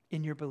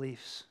in your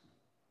beliefs.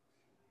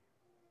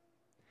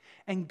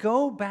 And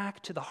go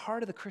back to the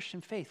heart of the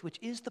Christian faith, which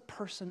is the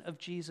person of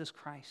Jesus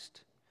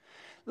Christ.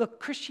 Look,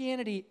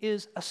 Christianity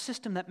is a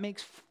system that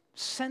makes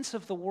sense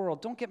of the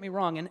world. Don't get me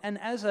wrong.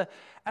 And as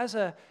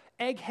a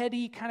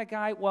eggheady kind of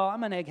guy, well,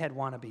 I'm an egghead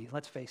wannabe,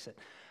 let's face it.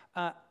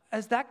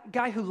 as that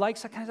guy who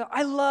likes that kind of stuff,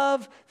 I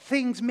love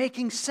things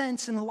making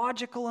sense and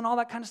logical and all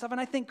that kind of stuff.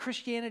 And I think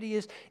Christianity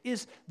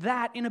is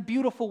that in a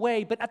beautiful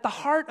way. But at the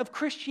heart of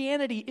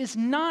Christianity is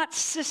not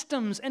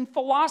systems and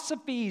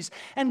philosophies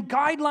and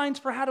guidelines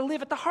for how to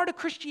live. At the heart of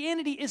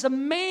Christianity is a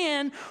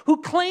man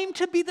who claimed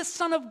to be the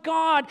Son of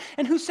God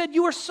and who said,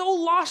 you are so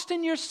lost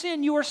in your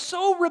sin, you are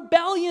so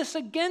rebellious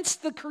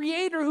against the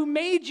Creator who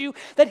made you,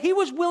 that he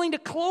was willing to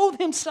clothe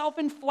himself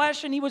in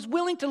flesh, and he was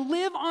willing to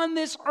live on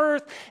this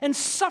earth and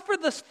suffer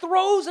the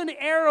throws and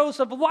arrows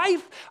of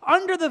life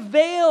under the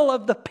veil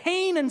of the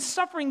pain and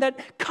suffering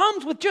that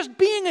comes with just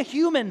being a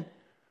human,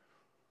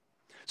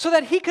 so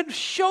that he could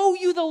show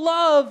you the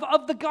love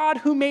of the God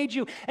who made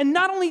you. And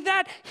not only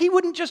that, he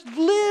wouldn't just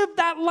live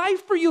that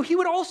life for you, he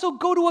would also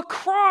go to a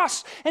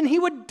cross and he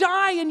would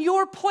die in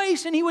your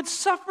place and he would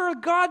suffer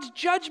God's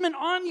judgment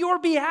on your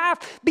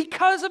behalf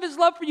because of his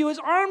love for you. His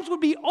arms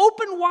would be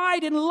open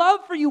wide in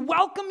love for you,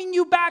 welcoming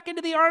you back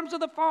into the arms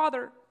of the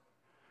Father.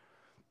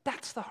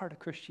 That's the heart of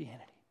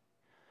Christianity.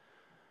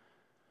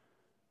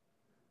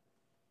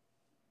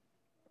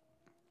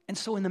 And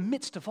so in the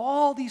midst of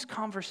all these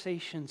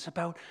conversations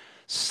about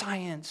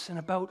science and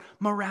about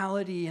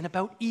morality and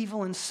about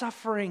evil and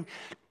suffering,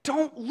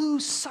 don't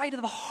lose sight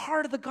of the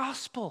heart of the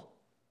gospel.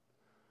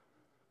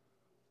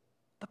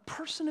 The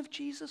person of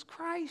Jesus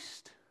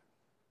Christ.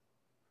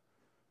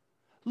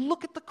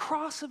 Look at the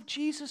cross of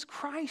Jesus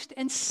Christ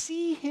and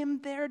see him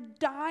there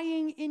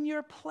dying in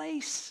your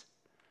place,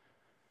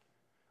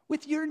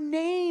 with your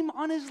name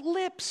on his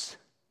lips,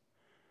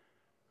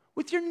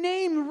 with your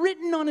name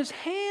written on his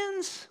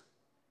hands,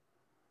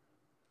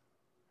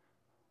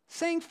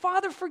 saying,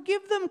 Father,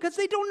 forgive them because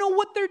they don't know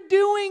what they're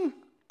doing,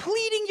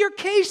 pleading your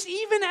case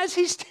even as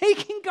he's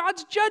taking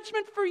God's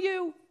judgment for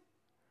you.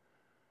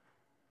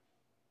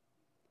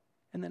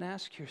 And then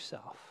ask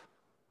yourself,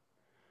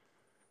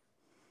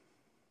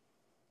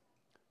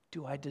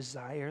 do I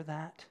desire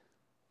that?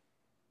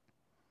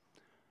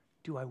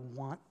 Do I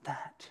want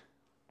that?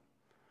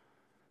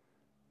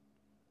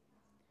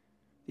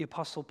 The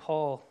Apostle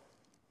Paul,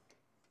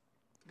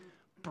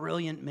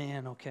 brilliant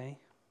man, okay?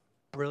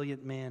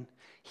 Brilliant man.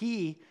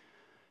 He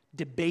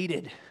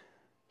debated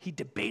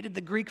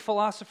the Greek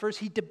philosophers.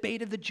 He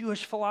debated the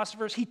Jewish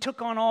philosophers. He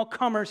took on all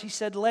comers. He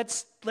said,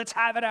 let's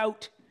have it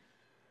out.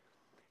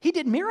 He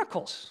did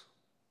miracles.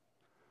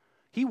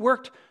 He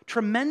worked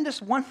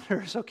tremendous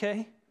wonders,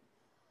 okay?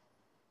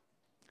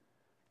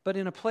 But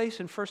in a place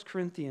in 1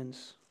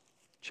 Corinthians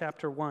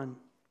chapter 1,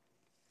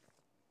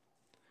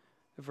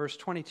 verse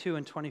 22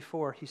 and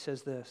 24, he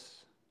says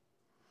this: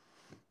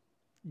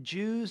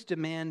 Jews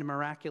demand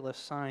miraculous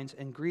signs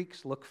and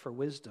Greeks look for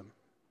wisdom.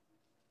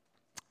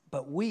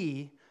 But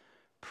we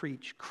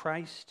preach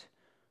Christ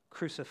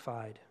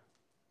crucified,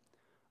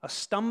 a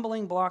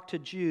stumbling block to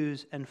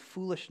Jews and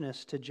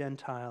foolishness to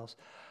Gentiles.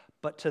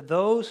 But to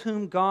those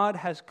whom God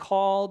has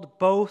called,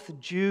 both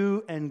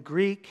Jew and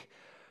Greek,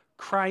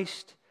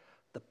 Christ,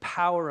 the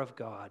power of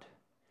God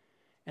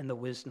and the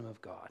wisdom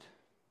of God.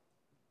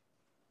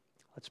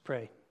 Let's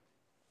pray.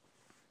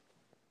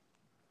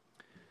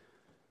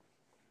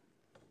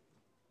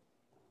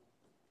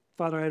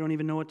 Father, I don't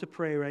even know what to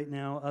pray right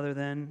now other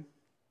than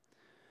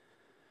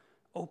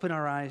open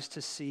our eyes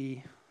to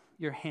see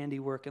your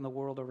handiwork in the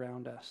world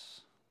around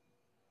us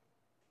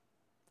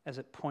as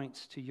it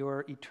points to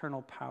your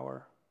eternal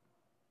power.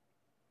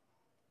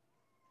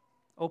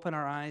 Open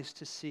our eyes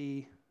to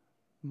see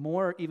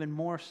more, even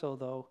more so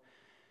though,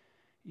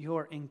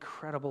 your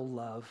incredible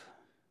love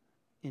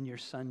in your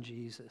Son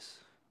Jesus,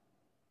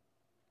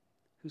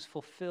 who's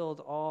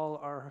fulfilled all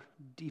our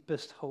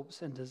deepest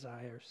hopes and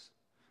desires.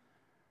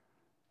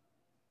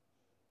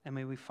 And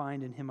may we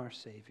find in him our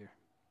Savior.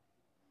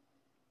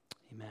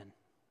 Amen.